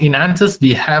 So in ANSYS,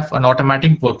 we have an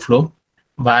automatic workflow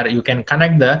where you can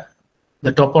connect the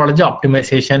topology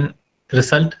optimization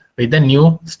result with the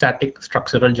new static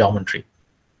structural geometry.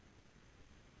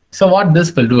 So what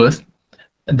this will do is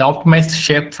the optimized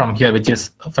shape from here, which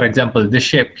is, for example, this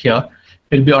shape here,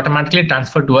 will be automatically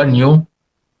transferred to a new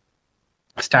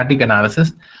static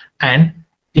analysis. And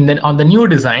on the new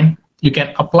design, you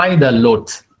can apply the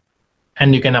loads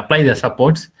and you can apply the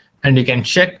supports, and you can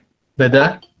check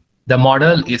whether the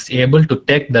model is able to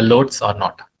take the loads or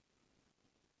not.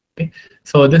 Okay.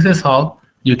 So this is how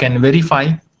you can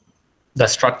verify the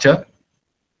structure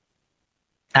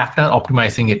after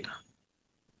optimizing it.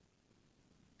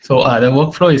 So the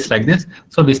workflow is like this.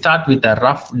 So we start with a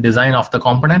rough design of the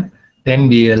component. Then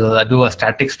we will do a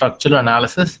static structural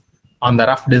analysis on the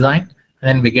rough design.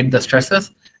 Then we get the stresses.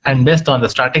 And based on the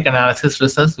static analysis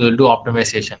results, we will do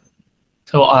optimization.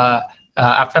 So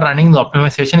after running the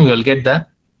optimization, we will get the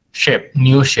shape,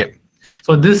 new shape.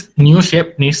 So this new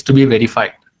shape needs to be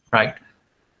verified, right?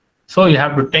 So you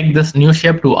have to take this new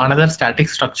shape to another static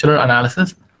structural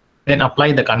analysis, then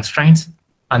apply the constraints,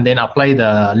 and then apply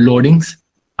the loadings,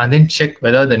 and then check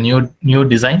whether the new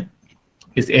design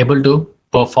is able to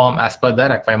perform as per the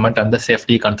requirement and the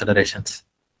safety considerations.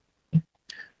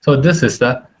 So this is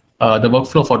the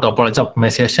workflow for topology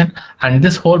optimization, and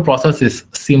this whole process is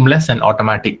seamless and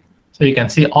automatic. So you can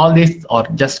see all these are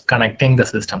just connecting the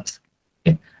systems.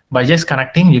 Okay? By just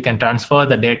connecting, you can transfer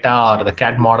the data or the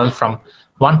CAD model from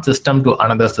one system to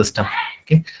another system.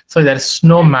 Okay, so there is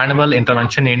no manual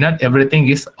intervention in it. Everything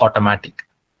is automatic.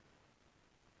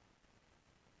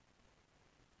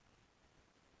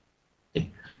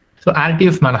 Okay. So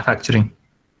additive manufacturing.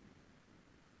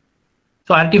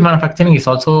 So additive manufacturing is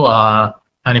also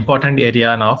an important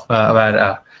area now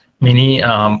where many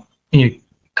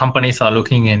companies are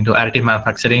looking into additive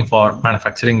manufacturing for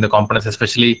manufacturing the components,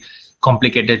 especially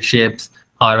complicated shapes,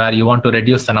 or where you want to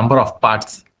reduce the number of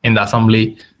parts in the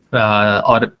assembly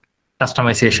or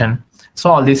customization. So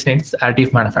all these needs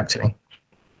additive manufacturing.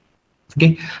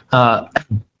 Okay.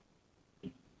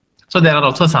 So there are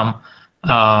also some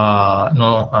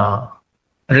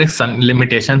risks and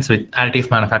limitations with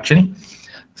additive manufacturing.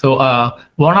 So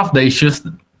one of the issues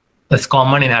that's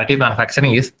common in additive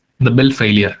manufacturing is the build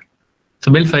failure.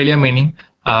 So build failure meaning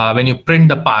when you print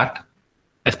the part,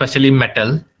 especially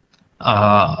metal,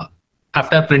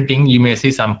 after printing, you may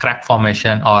see some crack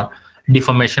formation or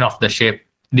deformation of the shape,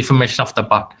 deformation of the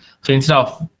part. So instead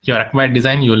of your required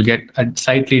design, you will get a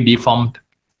slightly deformed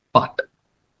part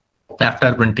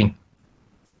after printing.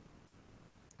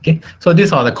 Okay, so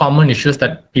these are the common issues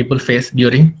that people face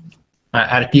during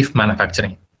additive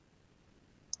manufacturing.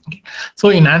 Okay. So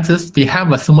in ANSYS, we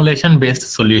have a simulation-based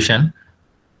solution.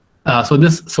 So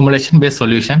this simulation-based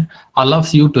solution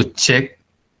allows you to check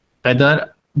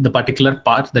whether the particular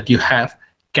part that you have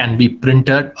can be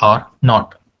printed or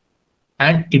not.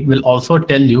 And it will also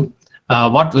tell you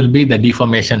what will be the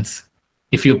deformations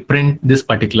if you print this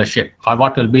particular shape, or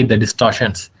what will be the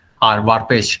distortions or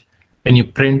warpage when you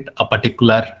print a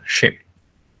particular shape.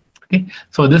 Okay,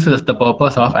 so this is the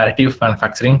purpose of additive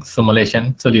manufacturing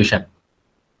simulation solution.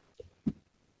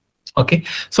 Okay,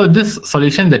 so this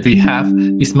solution that we have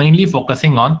is mainly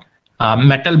focusing on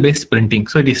metal-based printing.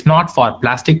 So it is not for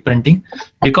plastic printing,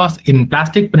 because in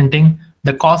plastic printing,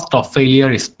 the cost of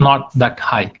failure is not that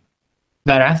high.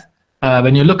 Whereas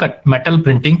when you look at metal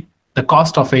printing, the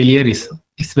cost of failure is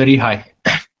very high.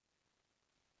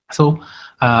 So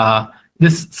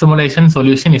this simulation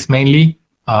solution is mainly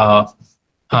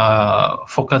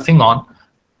focusing on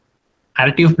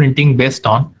additive printing based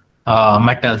on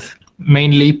metals,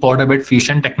 mainly powder bed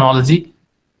fusion technology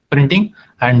printing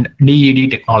and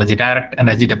DED technology, direct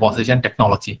energy deposition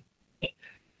technology.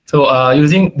 So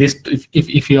using this,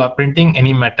 if you are printing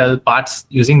any metal parts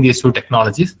using these two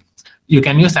technologies, you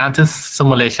can use ANSYS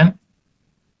simulation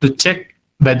to check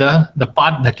whether the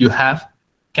part that you have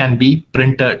can be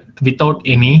printed without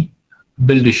any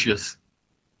build issues.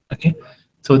 Okay,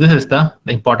 so this is the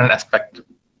important aspect.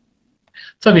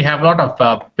 So we have a lot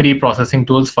of pre-processing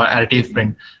tools for additive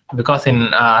print, because in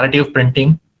additive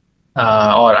printing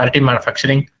or additive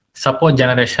manufacturing, support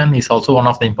generation is also one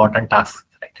of the important tasks.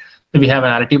 Right? So we have an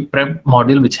additive prep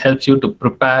module which helps you to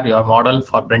prepare your model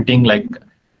for printing. Like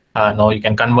now you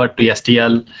can convert to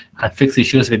STL and fix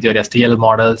issues with your STL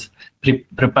models,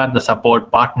 prepare the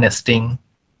support, part nesting,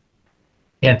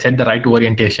 and set the right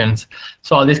orientations.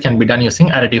 So all this can be done using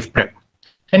additive prep.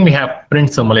 Then we have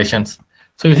print simulations.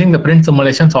 So using the print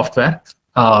simulation software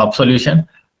solution,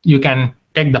 you can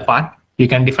take the part, you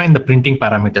can define the printing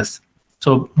parameters.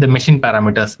 So the machine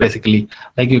parameters, basically,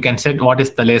 like you can set what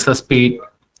is the laser speed,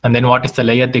 and then what is the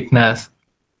layer thickness,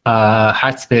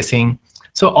 hatch spacing.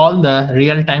 So all the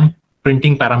real-time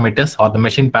printing parameters or the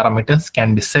machine parameters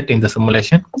can be set in the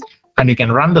simulation, and you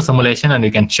can run the simulation and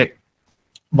you can check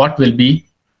what will be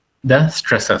the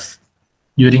stresses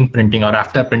during printing or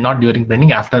after print, not during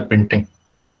printing, after printing.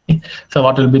 So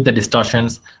what will be the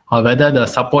distortions, or whether the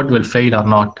support will fail or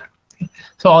not.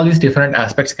 So all these different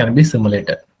aspects can be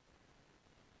simulated.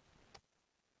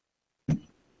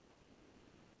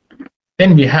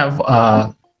 Then we have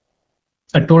a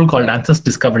tool called ANSYS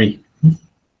Discovery.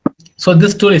 So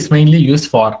this tool is mainly used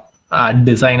for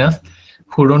designers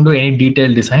who don't do any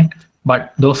detailed design,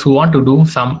 but those who want to do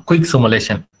some quick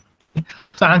simulation.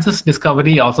 So ANSYS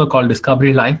Discovery, also called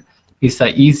Discovery Live, is an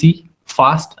easy,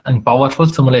 fast, and powerful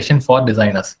simulation for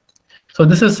designers. So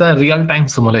this is a real-time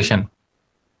simulation,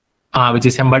 which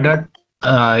is embedded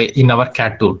in our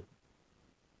CAD tool.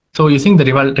 So using the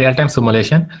real-time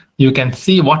simulation, you can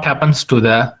see what happens to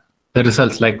the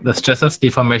results, like the stresses,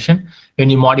 deformation, when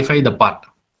you modify the part.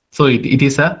 So it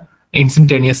is a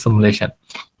instantaneous simulation.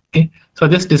 Okay. So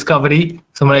this discovery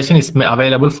simulation is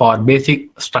available for basic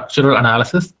structural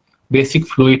analysis, basic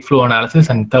fluid flow analysis,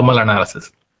 and thermal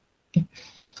analysis. Okay.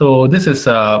 So this is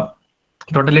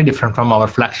totally different from our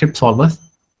flagship solvers.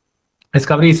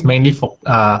 Discovery is mainly for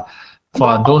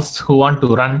those who want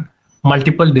to run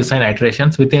multiple design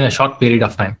iterations within a short period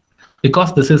of time,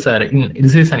 because this is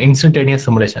an instantaneous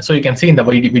simulation. So you can see in the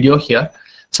video here.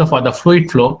 So for the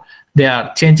fluid flow, they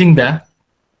are changing the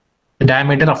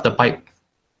diameter of the pipe,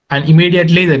 and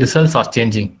immediately the results are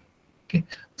changing. Okay.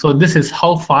 So this is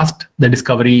how fast the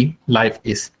discovery life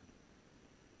is.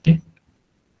 Okay.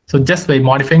 So just by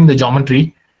modifying the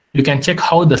geometry, you can check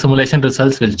how the simulation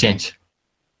results will change.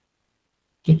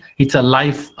 Okay. It's a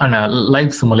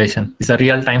live simulation. It's a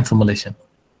real-time simulation.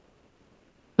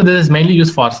 So this is mainly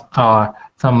used for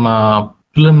some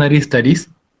preliminary studies.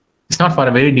 It's not for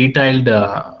a very detailed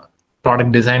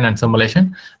product design and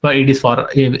simulation, but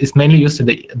it's mainly used at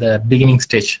the beginning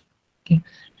stage. Okay.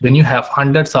 When you have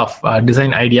hundreds of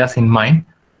design ideas in mind,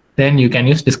 then you can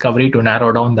use Discovery to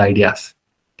narrow down the ideas,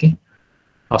 okay,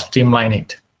 or streamline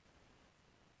it.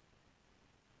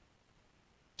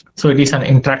 So it is an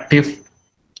interactive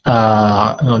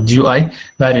GUI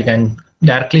where you can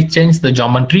directly change the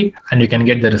geometry and you can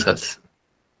get the results.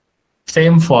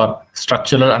 Same for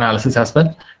structural analysis as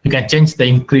well. You can change the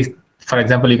increase. For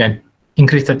example, you can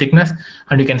increase the thickness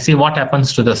and you can see what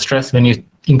happens to the stress when you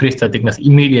increase the thickness.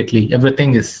 Immediately,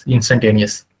 everything is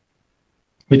instantaneous.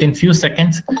 Within few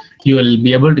seconds, you will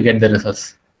be able to get the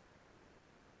results.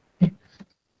 Okay.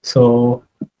 So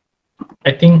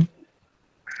I think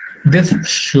this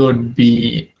should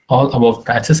be all about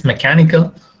ANSYS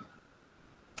Mechanical.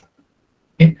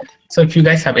 Okay. So if you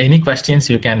guys have any questions,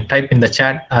 you can type in the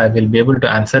chat. I will be able to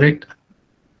answer it.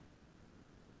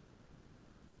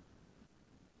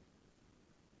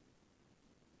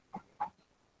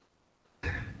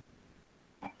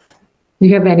 Do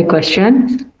you have any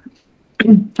question?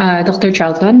 Dr.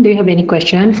 Charlton, do you have any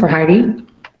question for Harry?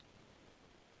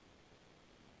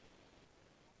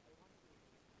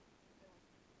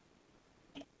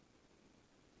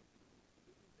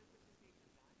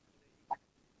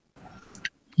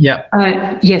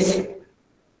 Yeah. Yes.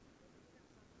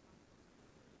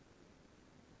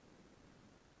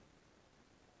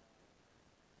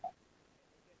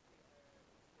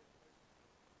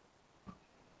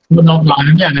 No,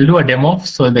 yeah, I'll do a demo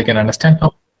so they can understand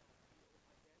how.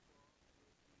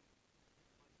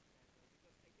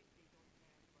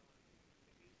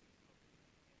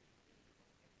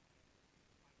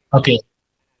 Okay.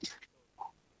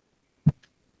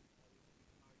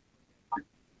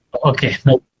 Okay.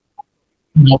 No,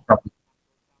 no problem.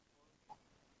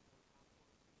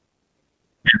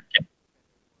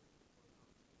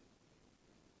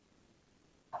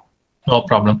 No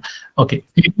problem. Okay.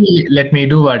 Let me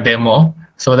do a demo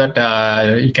so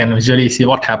that you can visually see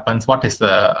what happens, what is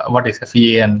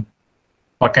FEA, and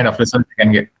what kind of results you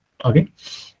can get. Okay.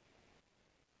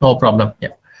 No problem. Yeah.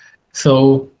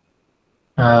 So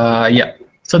yeah.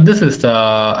 So this is the,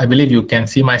 I believe you can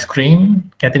see my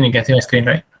screen. Catherine, you can see my screen,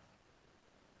 right?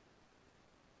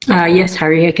 Yes,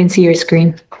 Harry, I can see your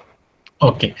screen.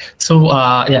 Okay, so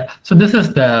yeah, so this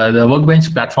is the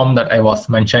Workbench platform that I was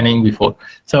mentioning before.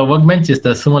 So Workbench is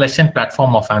the simulation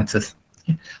platform of ANSYS.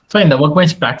 Okay. So in the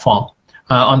Workbench platform,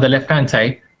 on the left-hand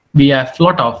side, we have a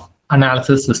lot of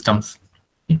analysis systems.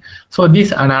 Okay. So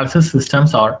these analysis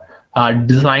systems are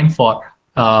designed for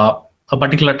a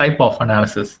particular type of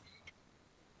analysis.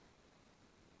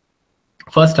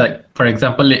 First, for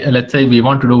example, let's say we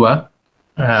want to do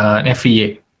an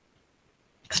FEA,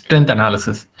 strength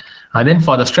analysis. Then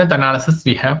for the strength analysis,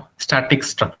 we have static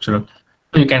structural.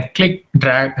 So you can click,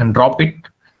 drag, and drop it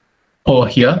over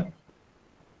here.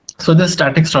 So this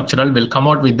static structural will come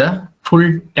out with the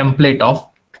full template of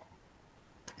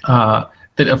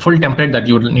the full template that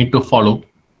you will need to follow.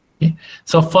 Okay.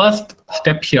 So first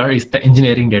step here is the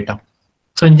engineering data.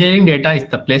 So engineering data is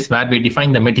the place where we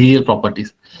define the material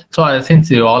properties. So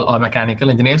since you all are mechanical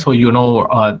engineers, so you know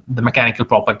the mechanical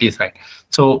properties, right?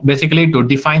 So basically to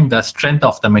define the strength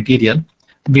of the material,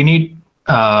 we need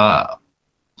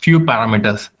few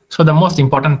parameters. So the most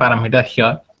important parameter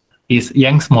here is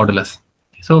Young's modulus.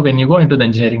 So when you go into the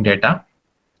engineering data,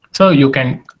 so you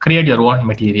can create your own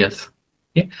materials.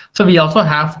 Okay. So we also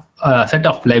have a set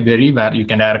of library where you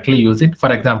can directly use it.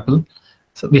 For example,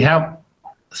 so we have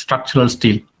structural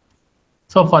steel.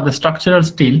 So for the structural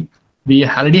steel, we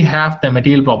already have the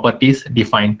material properties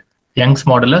defined. Young's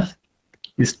modulus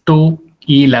is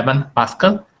 2E11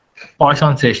 Pascal.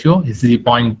 Poisson's ratio is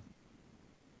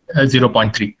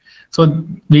 0.3. So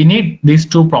we need these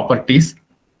two properties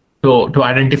to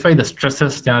identify the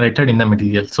stresses generated in the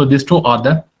material. So these two are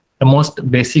the most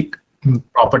basic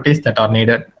properties that are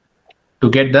needed to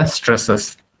get the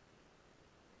stresses.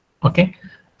 Okay.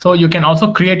 So you can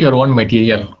also create your own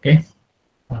material. Okay.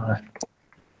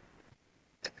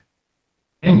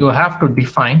 And you have to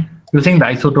define using the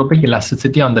isotropic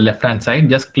elasticity on the left hand side.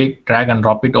 Just click, drag, and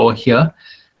drop it over here.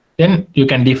 Then you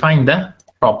can define the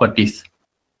properties.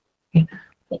 Okay.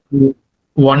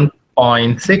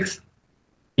 1.6,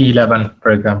 11,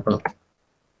 for example.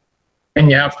 Then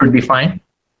you have to define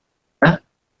the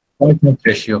Poisson's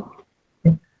ratio.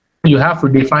 Okay. You have to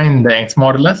define the Young's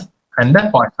modulus and the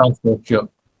Poisson's ratio.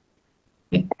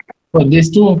 Okay. So these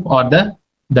two are the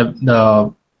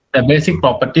basic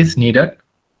properties needed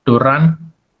to run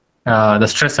the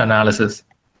stress analysis.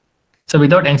 So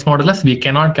without Young's modulus, we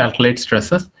cannot calculate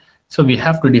stresses. So we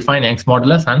have to define Young's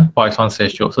modulus and Poisson's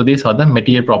ratio. So these are the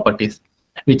material properties,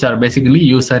 which are basically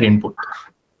user input.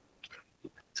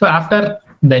 So after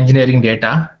the engineering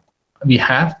data, we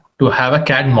have to have a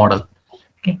CAD model.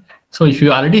 Okay. So if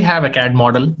you already have a CAD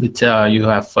model, which you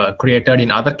have created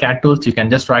in other CAD tools, you can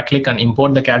just right click and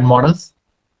import the CAD models.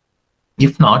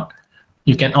 If not,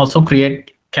 you can also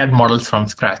create CAD models from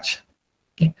scratch.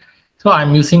 Okay. So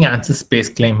I'm using ANSYS Space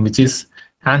Claim, which is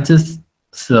ANSYS'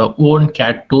 own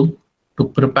CAD tool to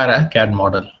prepare a CAD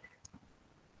model.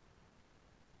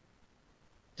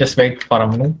 Just wait for a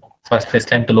minute for Space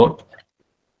Claim to load.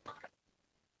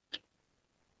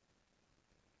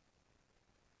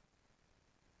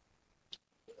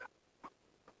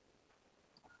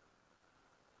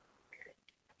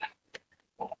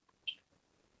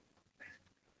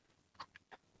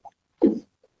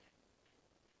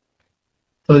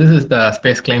 So this is the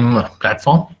space claim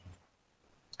platform.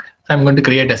 So I'm going to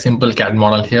create a simple CAD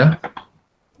model here,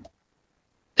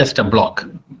 just a block.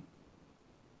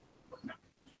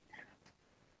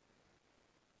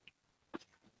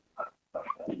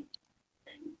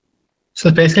 So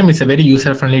SpaceClaim is a very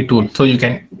user-friendly tool, so you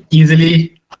can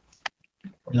easily,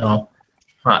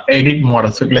 edit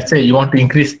models. So let's say you want to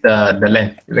increase the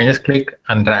length, you can just click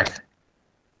and drag.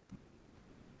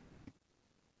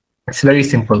 It's very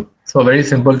simple. So very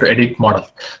simple to edit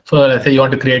models. So let's say you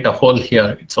want to create a hole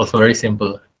here. It's also very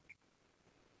simple.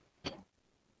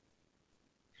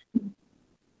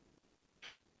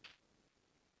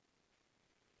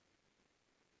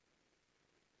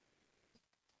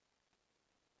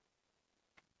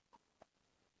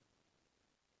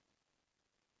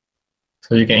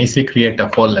 So you can easily create a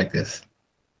hole like this.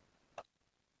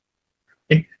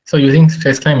 Okay. So using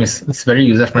SpaceClaim is very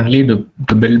user-friendly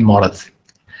to build models.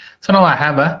 So now I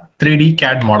have a 3D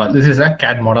CAD model. This is a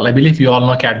CAD model. I believe you all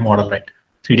know CAD model, right?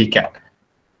 3D CAD.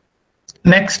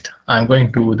 Next, I'm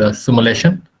going to the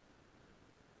simulation.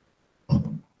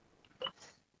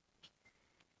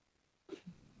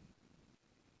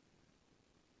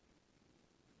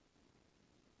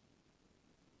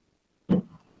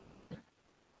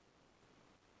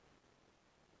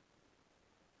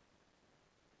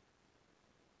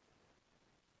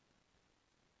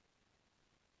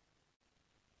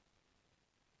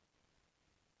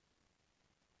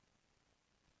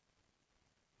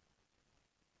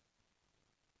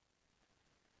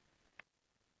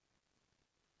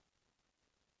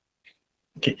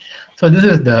 Okay, so this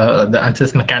is the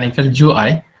ANSYS mechanical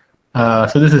UI.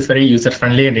 So this is very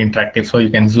user-friendly and interactive. So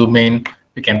you can zoom in,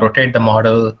 you can rotate the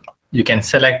model, you can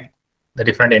select the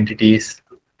different entities.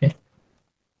 Okay.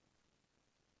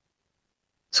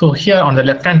 So here on the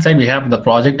left-hand side, we have the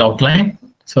project outline.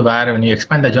 So where when you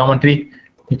expand the geometry,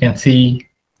 you can see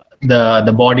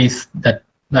the bodies that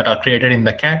are created in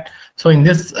the CAD. So in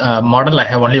this model, I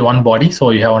have only one body,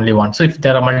 so you have only one. So if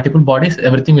there are multiple bodies,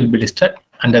 everything will be listed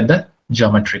under the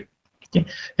geometry. Okay,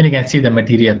 and you can see the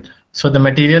material. So the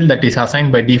material that is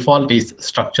assigned by default is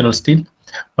structural steel,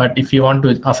 but if you want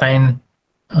to assign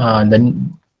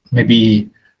then maybe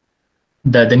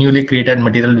the newly created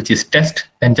material, which is test,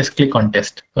 then just click on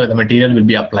test. So the material will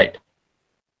be applied.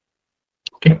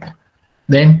 Okay,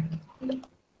 then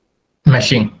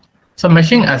meshing. So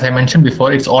meshing, as I mentioned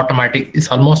before, it's automatic. It's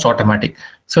almost automatic.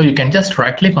 So you can just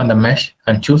right click on the mesh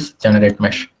and choose generate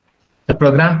mesh. The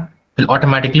program will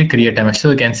automatically create a mesh.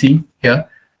 So you can see here,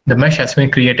 the mesh has been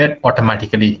created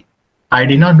automatically. I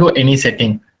did not do any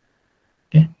setting.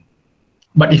 Okay.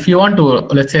 But if you want to,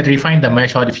 let's say, refine the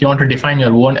mesh, or if you want to define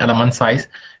your own element size,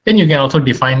 then you can also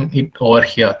define it over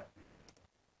here.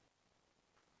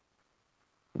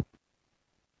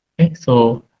 Okay.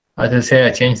 So as I say,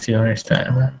 I changed the units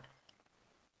time.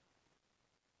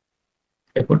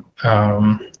 I put 2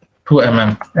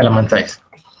 mm element size.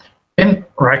 Then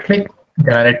right click,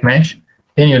 generate mesh.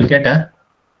 Then you'll get a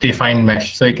defined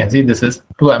mesh. So you can see this is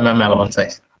 2 mm element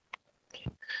size.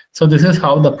 So this is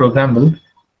how the program will,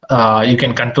 you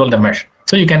can control the mesh.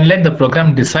 So you can let the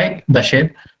program decide the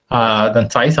shape, the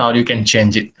size, or you can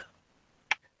change it.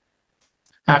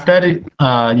 After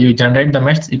you generate the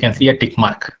mesh, you can see a tick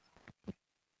mark.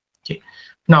 Okay.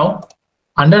 Now,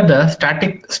 under the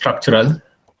static structural,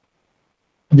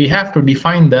 we have to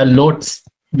define the loads.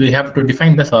 We have to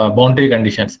define the boundary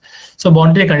conditions. So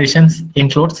boundary conditions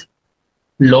includes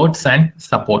loads and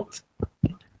supports.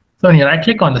 So when you right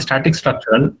click on the static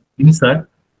structural, insert,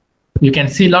 you can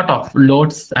see a lot of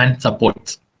loads and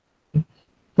supports.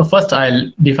 So first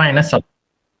I'll define a support,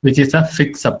 which is a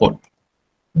fixed support.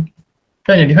 So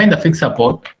when you define the fixed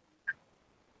support,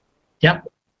 yep.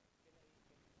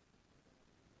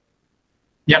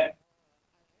 Yep.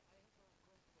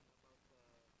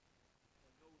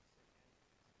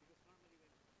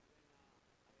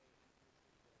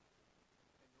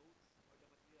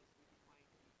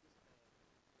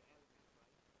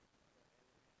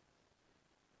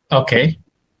 Okay.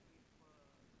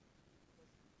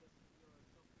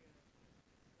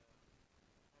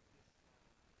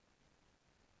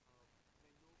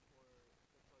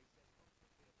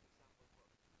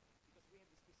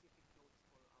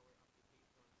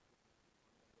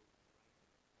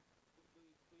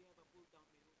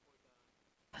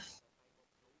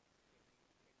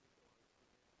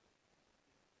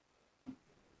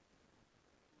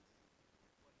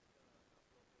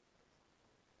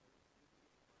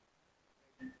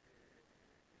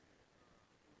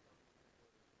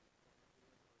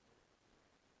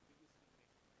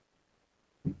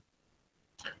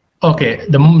 Okay,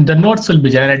 the nodes will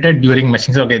be generated during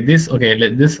meshing. So, okay,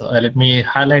 let me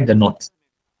highlight the nodes.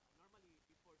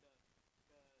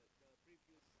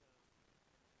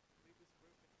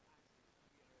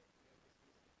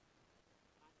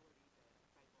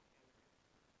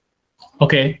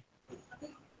 Okay.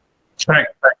 Right.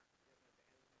 Right.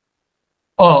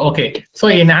 Oh, okay. So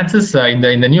in ANSYS, in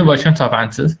the new versions of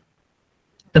ANSYS,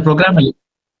 the program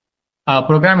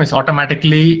is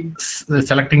automatically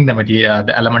selecting the material,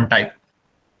 the element type.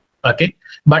 Okay,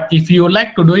 but if you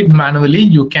like to do it manually,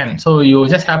 you can. So you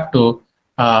just have to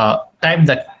type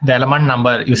the element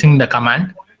number using the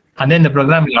command, and then the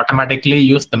program will automatically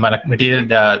use the material,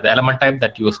 the element type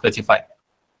that you specify.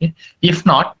 Okay? If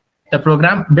not, the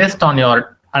program, based on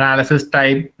your analysis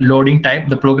type, loading type,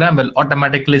 the program will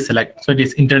automatically select. So it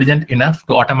is intelligent enough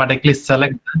to automatically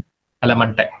select the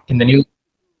element type in the new.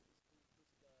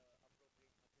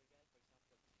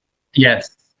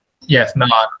 Yes, yes, no,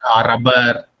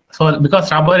 rubber. So because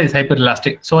rubber is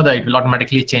hyperelastic, so that it will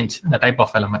automatically change the type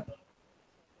of element.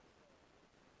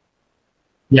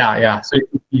 Yeah, yeah. So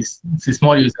it's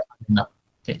more user now.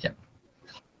 Okay, yeah.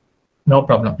 No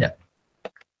problem. Yeah.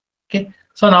 Okay.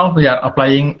 So now we are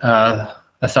applying a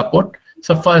support.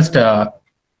 So first,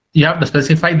 you have to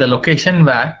specify the location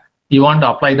where you want to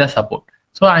apply the support.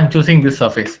 So I'm choosing this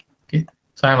surface. Okay.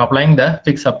 So I'm applying the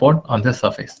fixed support on this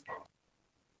surface.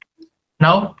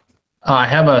 Now I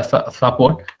have a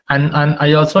support, and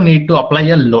I also need to apply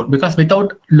a load, because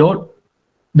without load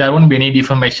there won't be any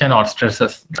deformation or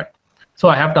stresses, right? So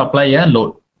I have to apply a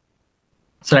load.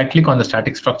 So I click on the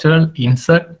static structural,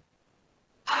 insert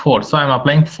force. So I'm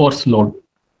applying force load.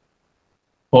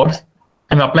 Force.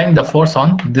 I'm applying the force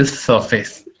on this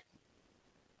surface.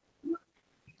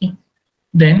 Okay.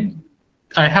 Then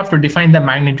I have to define the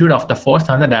magnitude of the force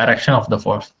and the direction of the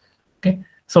force. Okay.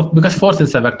 So because force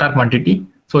is a vector quantity,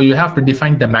 so you have to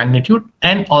define the magnitude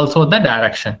and also the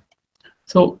direction.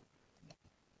 So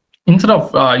instead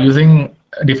of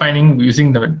defining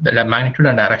using the magnitude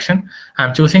and direction,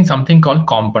 I'm choosing something called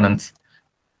components.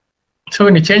 So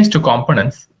when you change to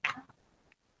components,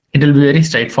 it will be very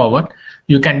straightforward.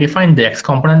 You can define the x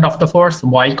component of the force,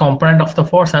 y component of the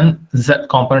force, and z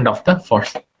component of the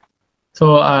force.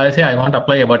 So say I want to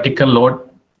apply a vertical load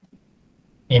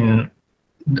in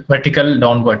vertical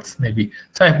downwards, maybe.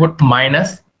 So I put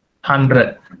minus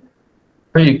 100.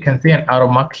 So you can see an arrow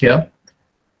mark here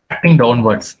acting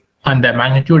downwards, and the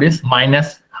magnitude is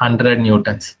minus 100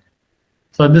 newtons.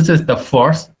 So this is the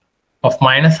force of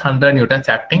minus 100 newtons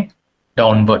acting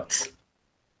downwards.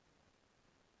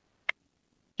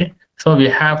 Okay. So we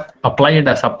have applied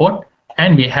a support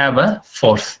and we have a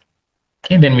force.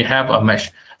 Okay, then we have a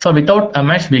mesh. So without a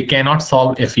mesh, we cannot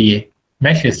solve FEA.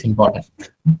 Mesh is important.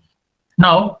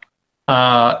 Now,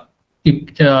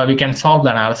 we can solve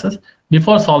the analysis.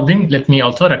 Before solving, let me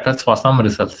also request for some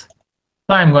results.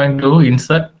 So I'm going to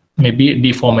insert maybe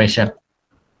deformation.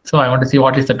 So I want to see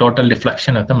what is the total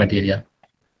deflection of the material.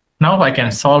 Now I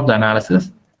can solve the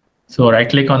analysis. So right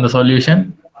click on the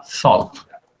solution, solve.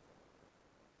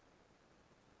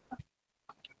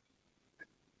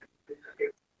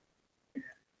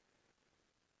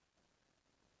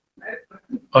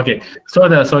 Okay, so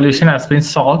the solution has been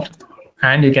solved,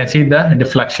 and you can see the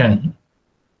deflection.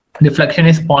 Deflection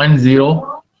is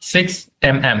 0.06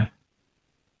 mm.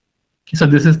 So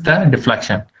this is the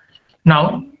deflection.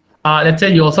 Now, let's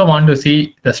say you also want to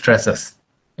see the stresses.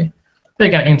 Okay. So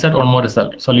you can insert one more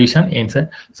result. Solution, insert.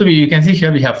 So you can see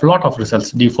here we have a lot of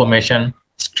results: deformation,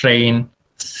 strain,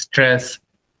 stress,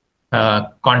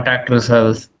 contact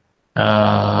results,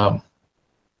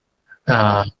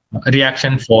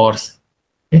 reaction force.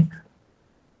 Okay.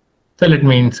 So let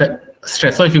me insert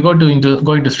stress. So if you go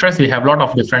into stress, we have a lot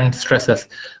of different stresses: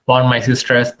 von Mises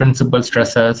stress, principal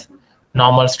stresses,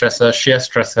 normal stresses, shear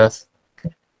stresses.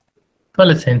 Okay. So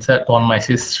let's insert von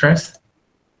Mises stress.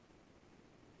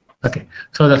 Okay.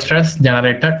 So the stress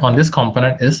generated on this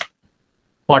component is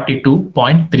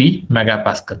 42.3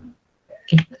 megapascal.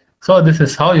 Okay. So this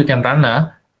is how you can run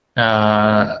a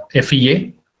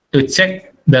FEA to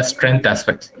check the strength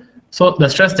aspects. So the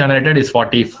stress generated is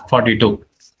 42.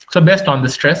 So based on the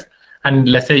stress, and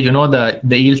let's say you know the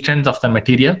yield strength of the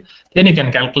material, then you can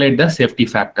calculate the safety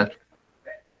factor.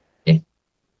 Okay.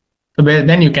 So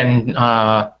then you can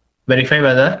verify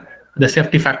whether the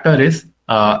safety factor is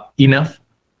enough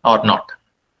or not.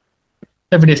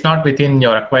 If it is not within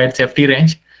your required safety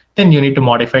range, then you need to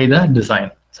modify the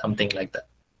design, something like that.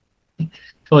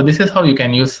 So this is how you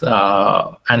can use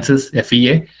ANSYS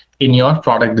FEA in your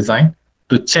product design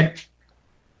to check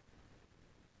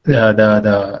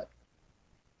the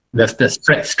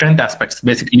strength aspects,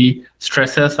 basically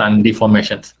stresses and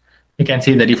deformations. You can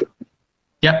see the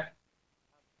yeah.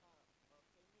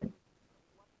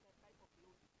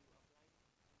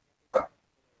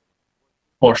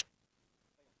 Force.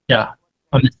 Yeah.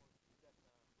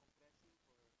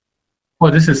 Oh,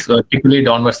 this is typically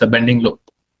downwards, the bending load.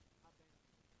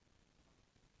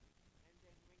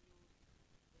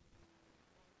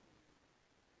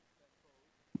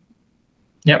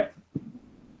 Yep.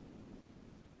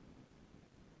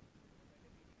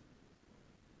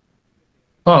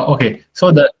 Oh, okay.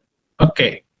 So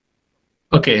okay.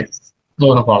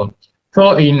 No problem.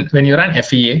 So when you run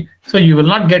FEA, so you will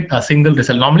not get a single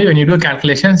result. Normally, when you do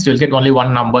calculations, you'll get only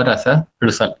one number as a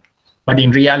result. But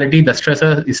in reality, the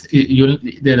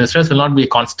the stress will not be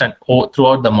constant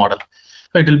throughout the model.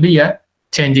 So it will be a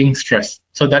changing stress.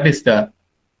 So that is the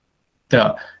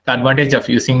advantage of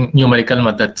using numerical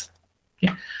methods.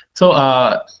 Okay. So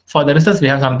for the results, we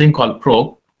have something called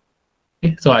probe.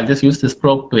 Okay. So I'll just use this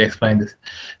probe to explain this.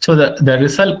 So the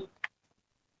result.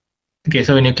 Okay,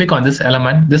 so when you click on this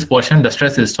element, this portion, the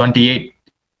stress is 28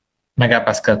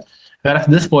 megapascal, whereas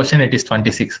this portion, it is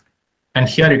 26, and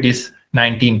here it is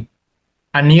 19.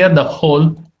 And near the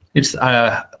hole, it's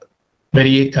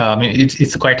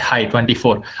it's quite high,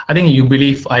 24. I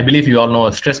believe you all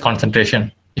know stress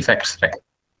concentration effects, right?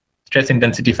 Stress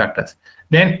intensity factors.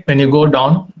 Then when you go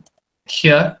down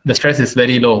here, the stress is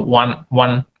very low, 1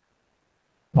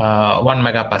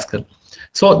 megapascal.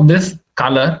 So this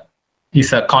color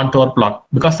is a contour plot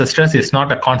because the stress is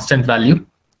not a constant value,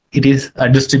 it is a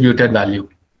distributed value.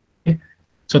 Okay.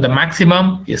 So the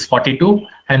maximum is 42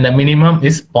 and the minimum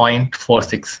is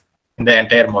 0.46 in the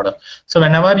entire model. So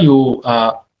whenever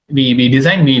we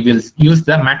design, we will use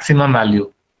the maximum value,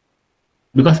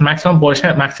 because maximum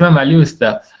value is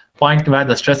the point where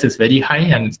the stress is very high,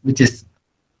 and which is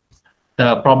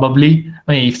probably,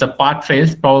 if the part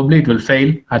fails, probably it will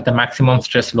fail at the maximum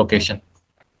stress location.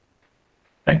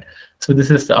 Right. So this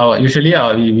is usually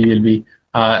we will be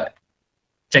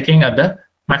checking at the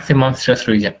maximum stress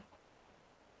region.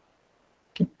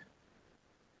 Okay.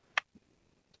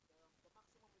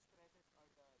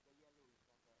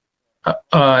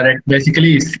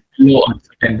 Basically, is low on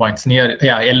certain points.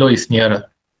 Yellow is nearer.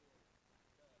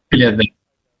 Clear the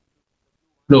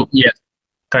blue. Yes,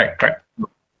 correct.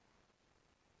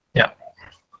 Yeah.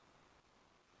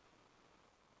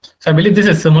 So I believe this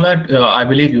is similar. I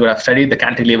believe you have studied the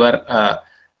cantilever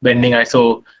bending. Right?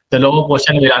 So the lower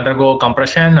portion will undergo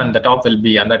compression and the top will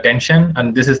be under tension.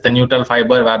 And this is the neutral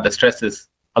fiber where the stress is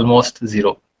almost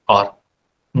zero, or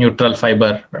neutral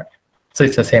fiber. Right? So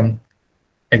it's the same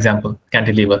example,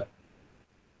 cantilever.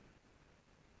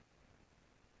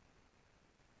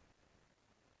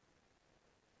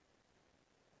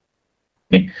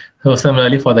 Okay. So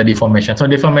similarly for the deformation. So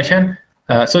deformation,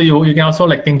 so you can also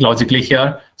think logically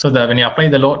here. So when you apply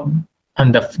the load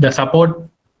and the support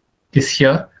is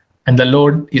here and the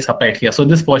load is applied here. So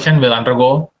this portion will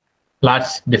undergo large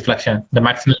deflection, the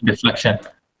maximum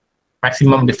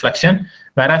deflection,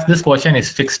 whereas this portion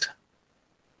is fixed.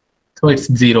 So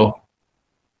it's zero,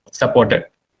 supported.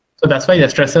 So that's why the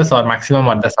stresses are maximum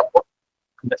at the support.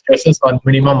 The stresses are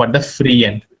minimum at the free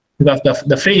end, because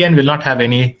the free end will not have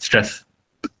any stress,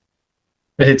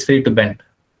 because it's free to bend.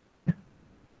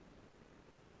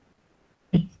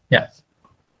 Yeah.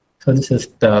 So this is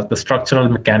the structural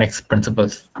mechanics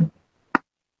principles.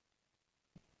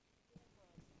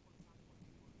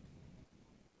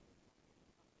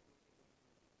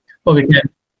 So we can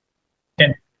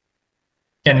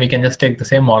just take the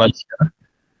same model here.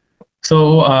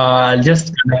 So I'll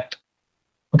just connect.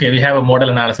 Okay, we have a model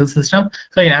analysis system.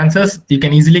 So in ANSYS, you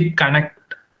can easily connect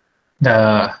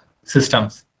the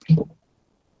systems.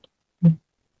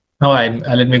 Now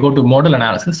let me go to model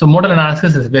analysis. So model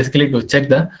analysis is basically to check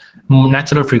the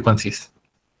natural frequencies.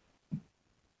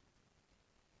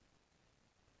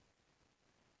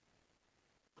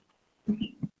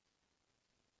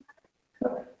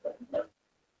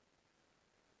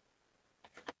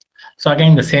 So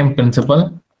again, the same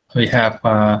principle. We have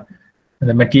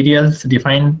the materials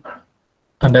defined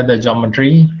under the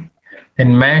geometry.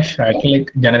 In mesh, I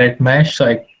click generate mesh. So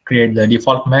I create the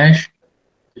default mesh.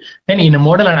 Then in a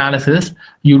model analysis,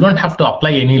 you don't have to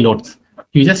apply any loads.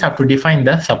 You just have to define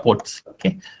the supports.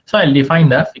 Okay. So I'll define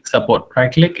the fixed support.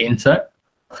 Right click, insert,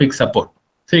 fixed support.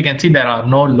 So you can see there are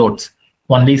no loads,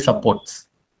 only supports.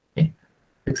 Okay.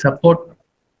 Fixed support.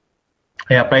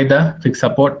 I apply the fixed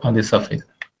support on the surface.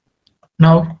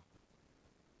 Now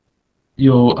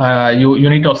you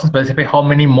need to also specify how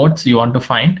many modes you want to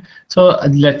find. So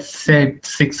let's say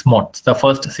 6 modes, the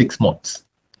first 6 modes.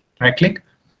 Right click.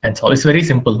 And so it's very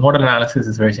simple. Model analysis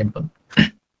is very simple.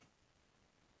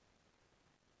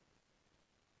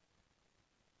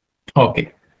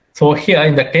 Okay. So here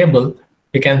in the table,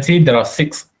 you can see there are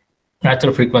 6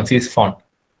 natural frequencies found.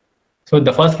 So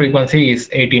the first frequency is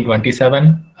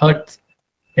 1827 Hertz,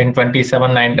 then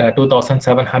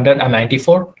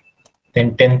 2794,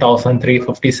 then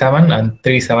 10,357 and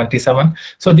 377.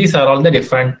 So these are all the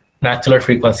different natural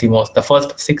frequency modes, the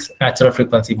first 6 natural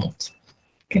frequency modes.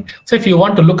 Okay. So if you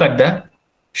want to look at the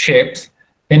shapes,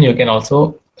 then you can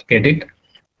also get it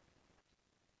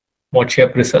mode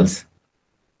shape results.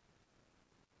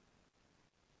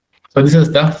 So this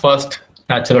is the first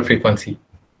natural frequency,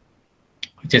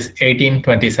 which is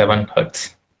 1827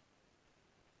 Hertz.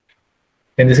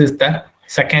 Then this is the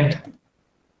second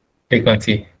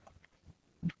frequency.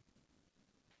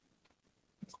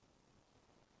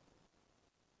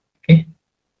 Okay.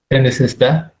 Then this is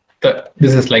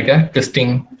this is like a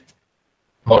twisting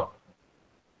mode.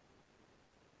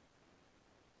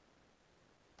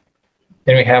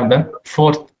 Then we have the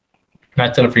fourth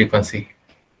natural frequency.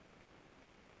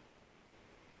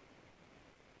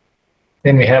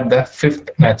 Then we have the fifth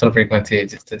natural frequency,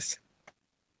 which is this.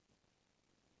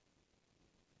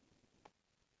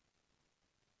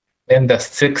 Then the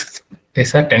sixth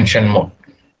is a tension mode,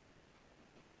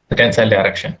 the tensile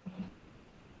direction.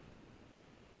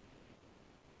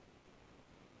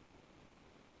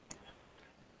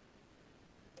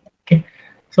 Okay,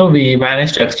 so we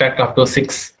managed to extract up to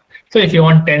 6. So if you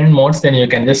want 10 modes, then you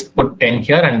can just put 10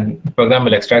 here and the program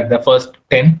will extract the first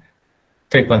 10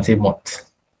 frequency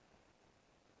modes.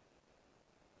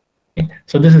 Okay.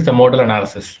 So this is the modal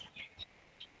analysis.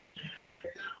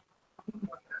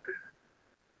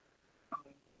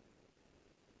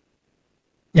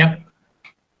 Yeah.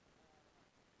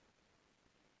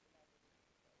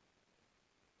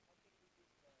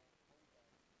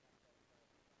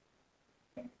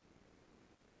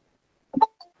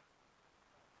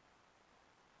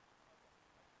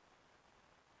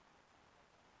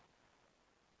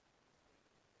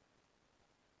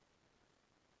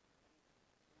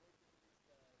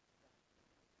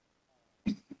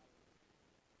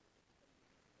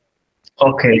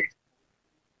 Okay.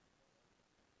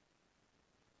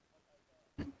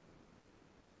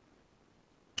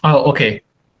 Oh, okay.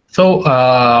 So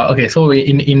so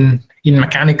in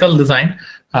mechanical design,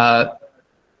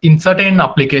 in certain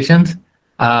applications,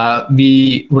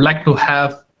 we would like to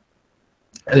have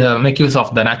make use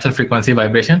of the natural frequency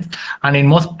vibrations, and in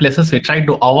most places we try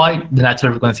to avoid the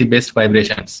natural frequency based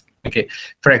vibrations. Okay,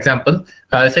 for example,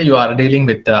 say you are dealing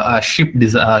with a ship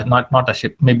design, not a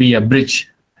ship, maybe a bridge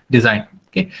design.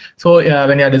 Okay, so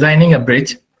when you are designing a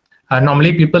bridge,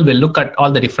 normally people will look at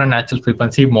all the different natural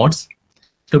frequency modes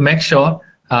to make sure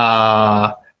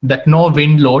that no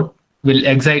wind load will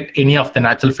excite any of the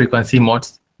natural frequency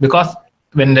modes, because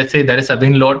when, let's say, there is a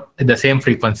wind load at the same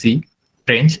frequency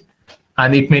range,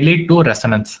 and it may lead to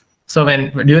resonance. So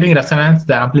when during resonance,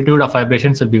 the amplitude of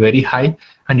vibrations will be very high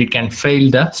and it can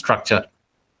fail the structure.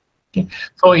 Okay.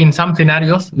 So in some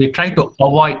scenarios, we try to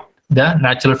avoid the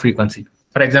natural frequency.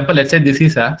 For example, let's say this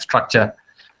is a structure.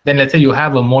 Then let's say you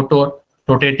have a motor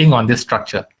rotating on this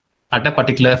structure at a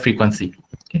particular frequency.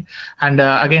 Okay. And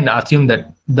again, assume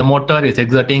that the motor is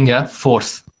exerting a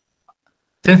force.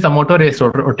 Since the motor is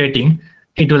rotating,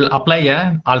 it will apply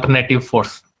an alternative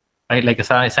force, right? Like a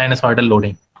sinusoidal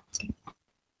loading,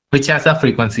 which has a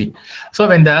frequency. So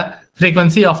when the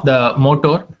frequency of the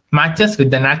motor matches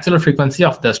with the natural frequency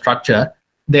of the structure,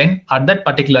 then at that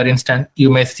particular instant, you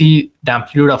may see the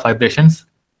amplitude of vibrations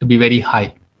to be very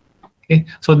high. Okay.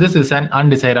 So this is an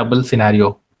undesirable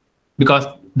scenario because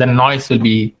the noise will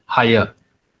be higher.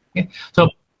 Okay. So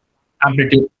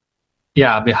amplitude,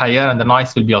 yeah, be higher, and the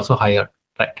noise will be also higher,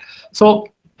 right? So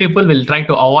people will try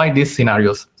to avoid these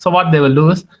scenarios. So what they will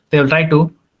do is they will try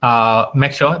to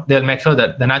make sure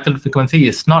that the natural frequency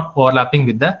is not overlapping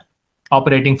with the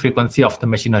operating frequency of the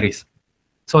machineries.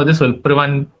 So this will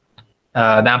prevent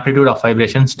the amplitude of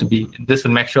vibrations to be. This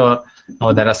will make sure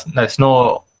there's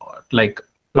no like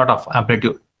lot of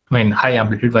amplitude, high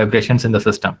amplitude vibrations in the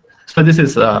system. So this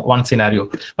is one scenario.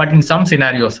 But in some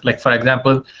scenarios, like for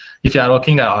example, if you are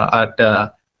working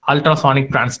at ultrasonic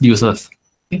transducers,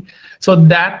 okay, so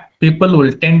that people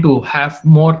will tend to have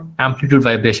more amplitude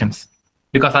vibrations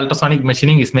because ultrasonic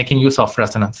machining is making use of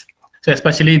resonance. So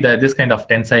especially this kind of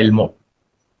tensile mode.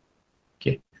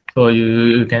 Okay, so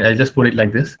you can, I'll just put it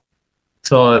like this.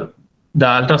 So the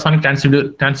ultrasonic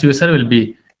transducer will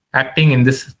be acting in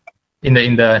this in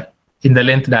the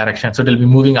length direction. So it will be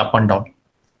moving up and down.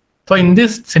 So in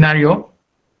this scenario,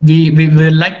 we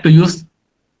will like to use,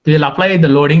 we will apply the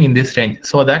loading in this range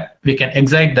so that we can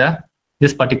excite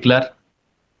this particular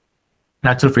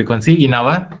natural frequency in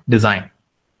our design.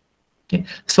 Okay.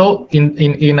 So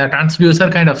in a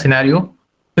transducer kind of scenario,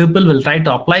 people will try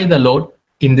to apply the load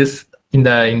in this in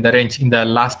the range, in the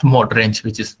last mode range,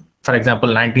 which is, for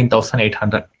example,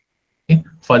 19,800. Okay,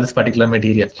 for this particular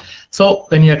material. So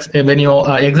when you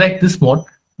excite this mode,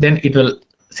 then it will,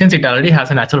 since it already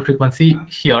has a natural frequency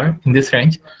here in this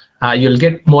range, you'll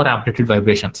get more amplitude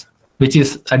vibrations, which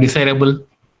is a desirable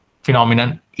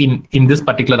phenomenon in this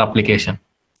particular application.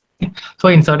 So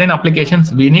in certain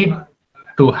applications, we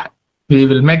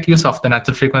will make use of the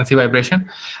natural frequency vibration,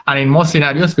 and in most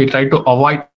scenarios, we try to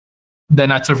avoid the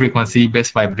natural frequency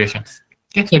based vibrations.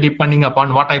 Okay, so depending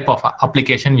upon what type of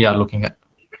application we are looking at.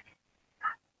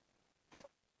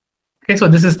 Okay, so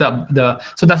this is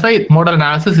so that's why modal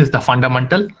analysis is the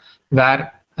fundamental,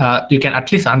 where you can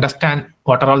at least understand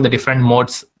what are all the different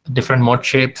modes, different mode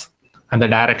shapes, and the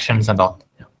directions and all.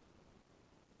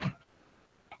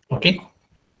 Okay.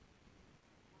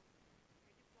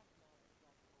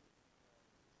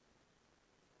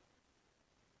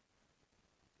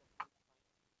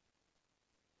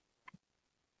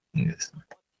 Yes.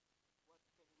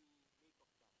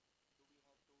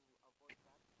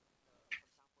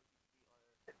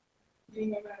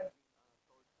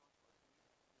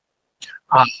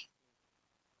 Ah,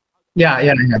 yeah.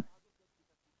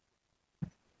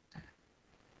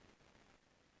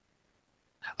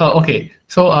 Okay,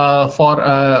 so for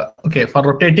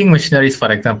rotating machineries,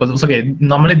 for example, so, okay,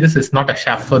 normally this is not a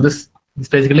shaft. So this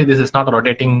is not a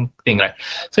rotating thing, right?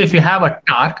 So if you have a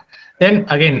torque, then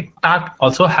again torque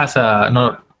also has a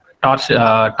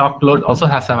torque load also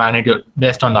has a magnitude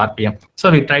based on the RPM.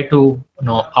 So we try to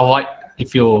avoid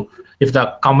if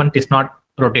the component is not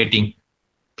rotating.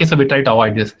 Okay, so we try to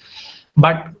avoid this.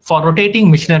 But for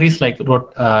rotating machineries like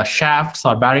shafts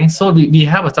or bearings, so we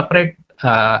have a separate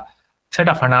set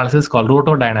of analysis called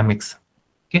rotodynamics.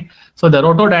 Okay, so the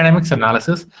rotodynamics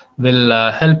analysis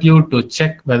will help you to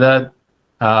check whether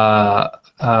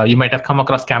you might have come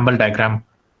across Campbell diagram,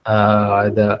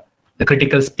 the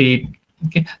critical speed.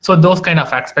 Okay, so those kind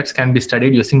of aspects can be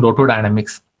studied using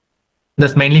rotodynamics.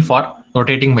 That's mainly for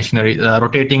rotating machinery,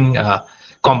 rotating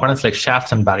components like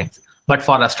shafts and bearings. But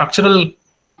for a structural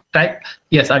type,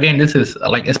 yes, again, this is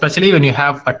like, especially when you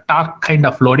have a torque kind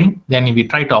of loading, then we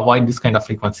try to avoid this kind of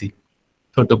frequency.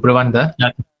 So to prevent the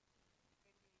yeah.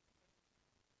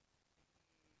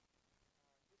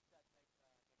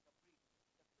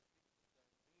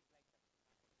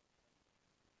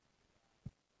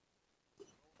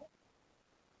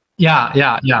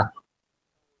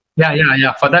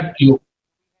 For that, you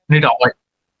need to avoid.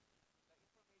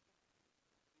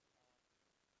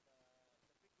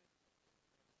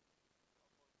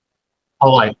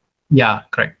 Yeah,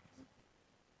 correct.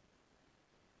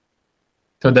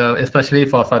 So especially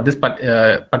for this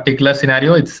particular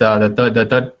scenario, it's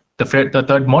the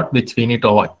third mode which we need to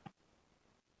avoid.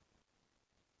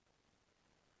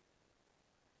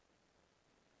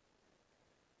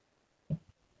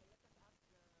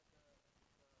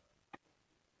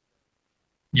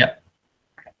 Yeah.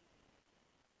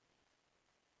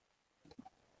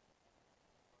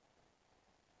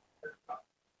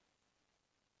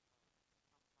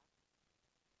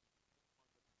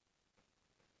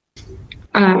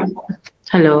 Uh,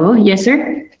 Hello. Yes,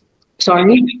 sir.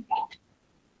 Sorry.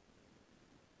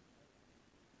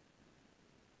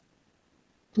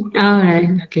 All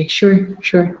right. Okay. Sure.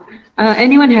 Sure.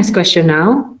 Anyone has question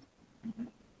now?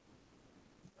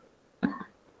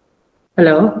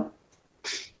 Hello.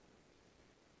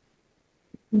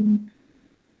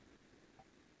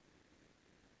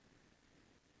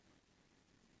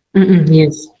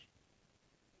 Yes.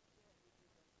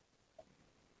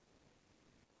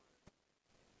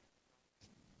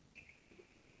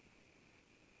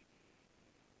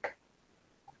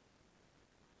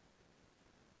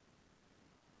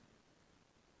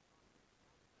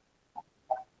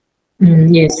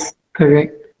 Yes.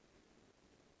 Correct.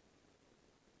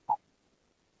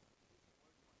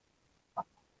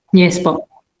 Yes, po.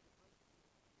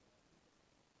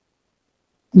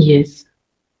 Yes.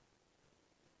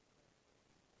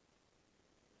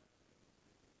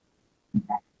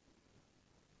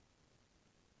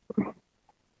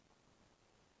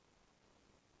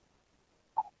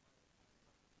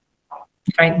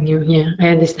 Right. New. Yeah. I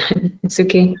understand. It's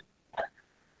okay.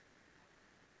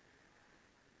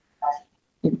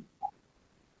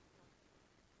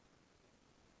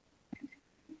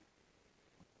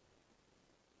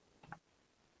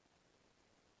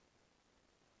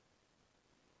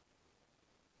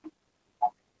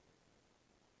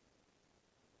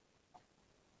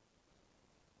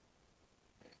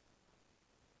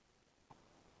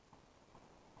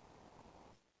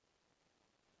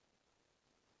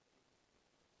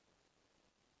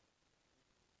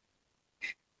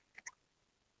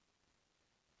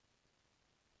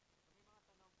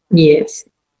 Yes.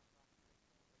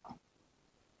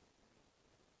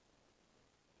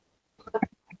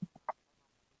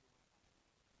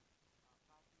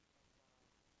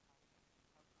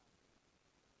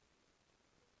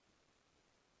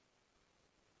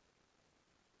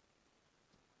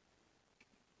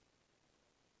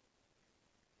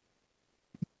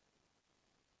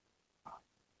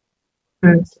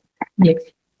 Yes.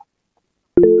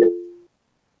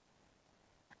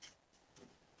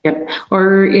 Yep.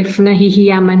 Or if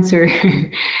nahihiya man, sir,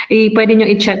 pwede nyo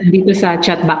i-chat dito sa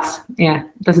chat box. Yeah.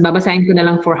 Tapos babasahin ko na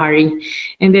lang for Harry.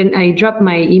 And then I drop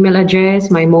my email address,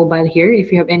 my mobile here.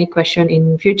 If you have any question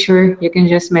in future, you can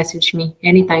just message me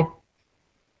anytime.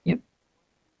 Yep.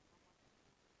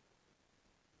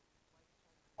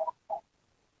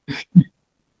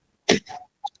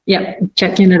 Yep.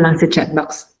 Chat nyo na lang sa chat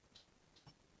box.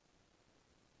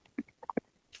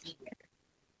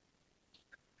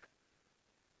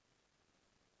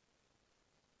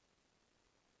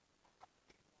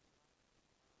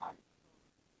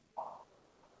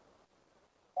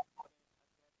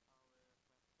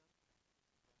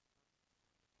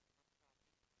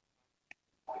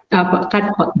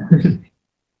 Cut po.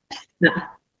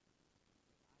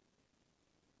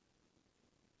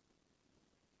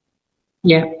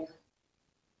 Yeah.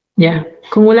 Yeah.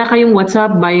 Kung wala kayong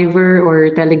WhatsApp, Viber,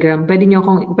 or Telegram, pwede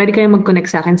kayong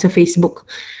mag-connect sa akin sa Facebook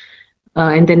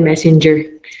and then Messenger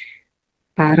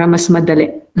para mas madali.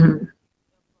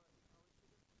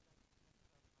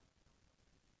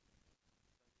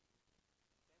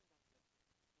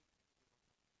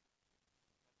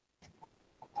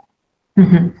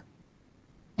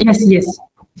 Yes, yes.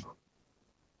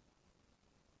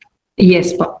 Yes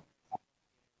po.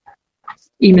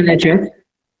 Email address.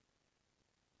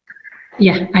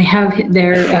 Yeah, I have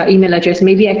their email address.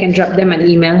 Maybe I can drop them an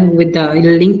email with the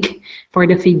link for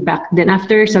the feedback. Then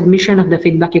after submission of the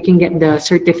feedback, you can get the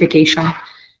certification.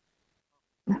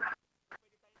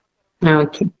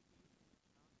 Okay.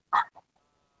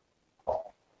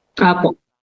 Apo.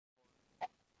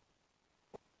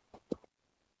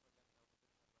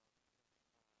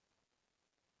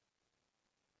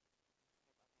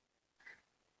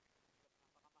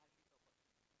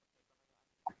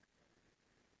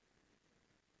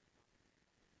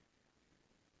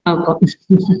 Apo.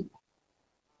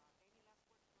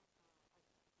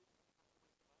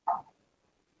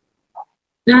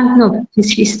 No,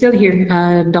 he's still here,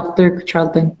 Dr.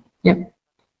 Charlton. Yep.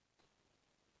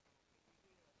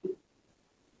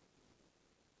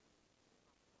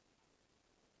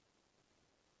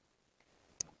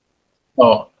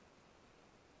 Oh,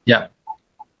 yeah.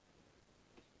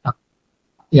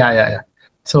 Yeah.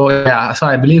 So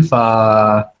I believe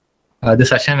this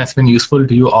session has been useful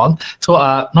to you all. So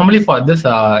normally for this,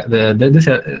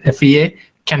 this FEA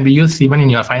can be used even in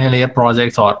your final year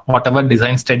projects or whatever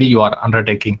design study you are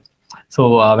undertaking.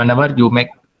 So whenever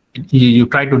you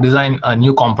try to design a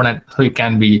new component, so it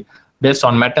can be based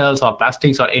on metals or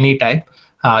plastics or any type,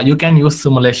 you can use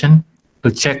simulation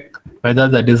to check whether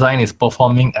the design is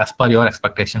performing as per your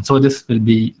expectation. So this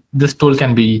tool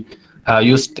can be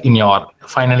used in your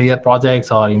final year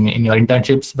projects or in your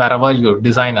internships. Wherever you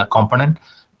design a component,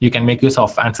 you can make use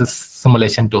of ANSYS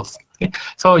simulation tools. Okay?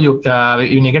 So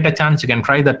when you get a chance, you can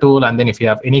try the tool, and then if you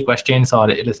have any questions, or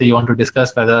let's say you want to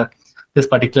discuss whether this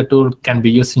particular tool can be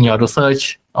used in your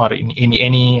research or in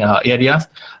any areas,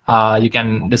 you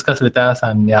can discuss with us,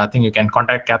 and I think you can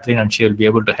contact Catherine and she will be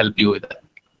able to help you with it.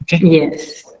 Okay.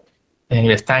 Yes.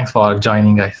 Anyways, thanks for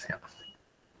joining, guys.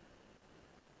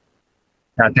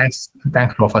 Thanks,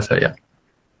 Professor. Yeah.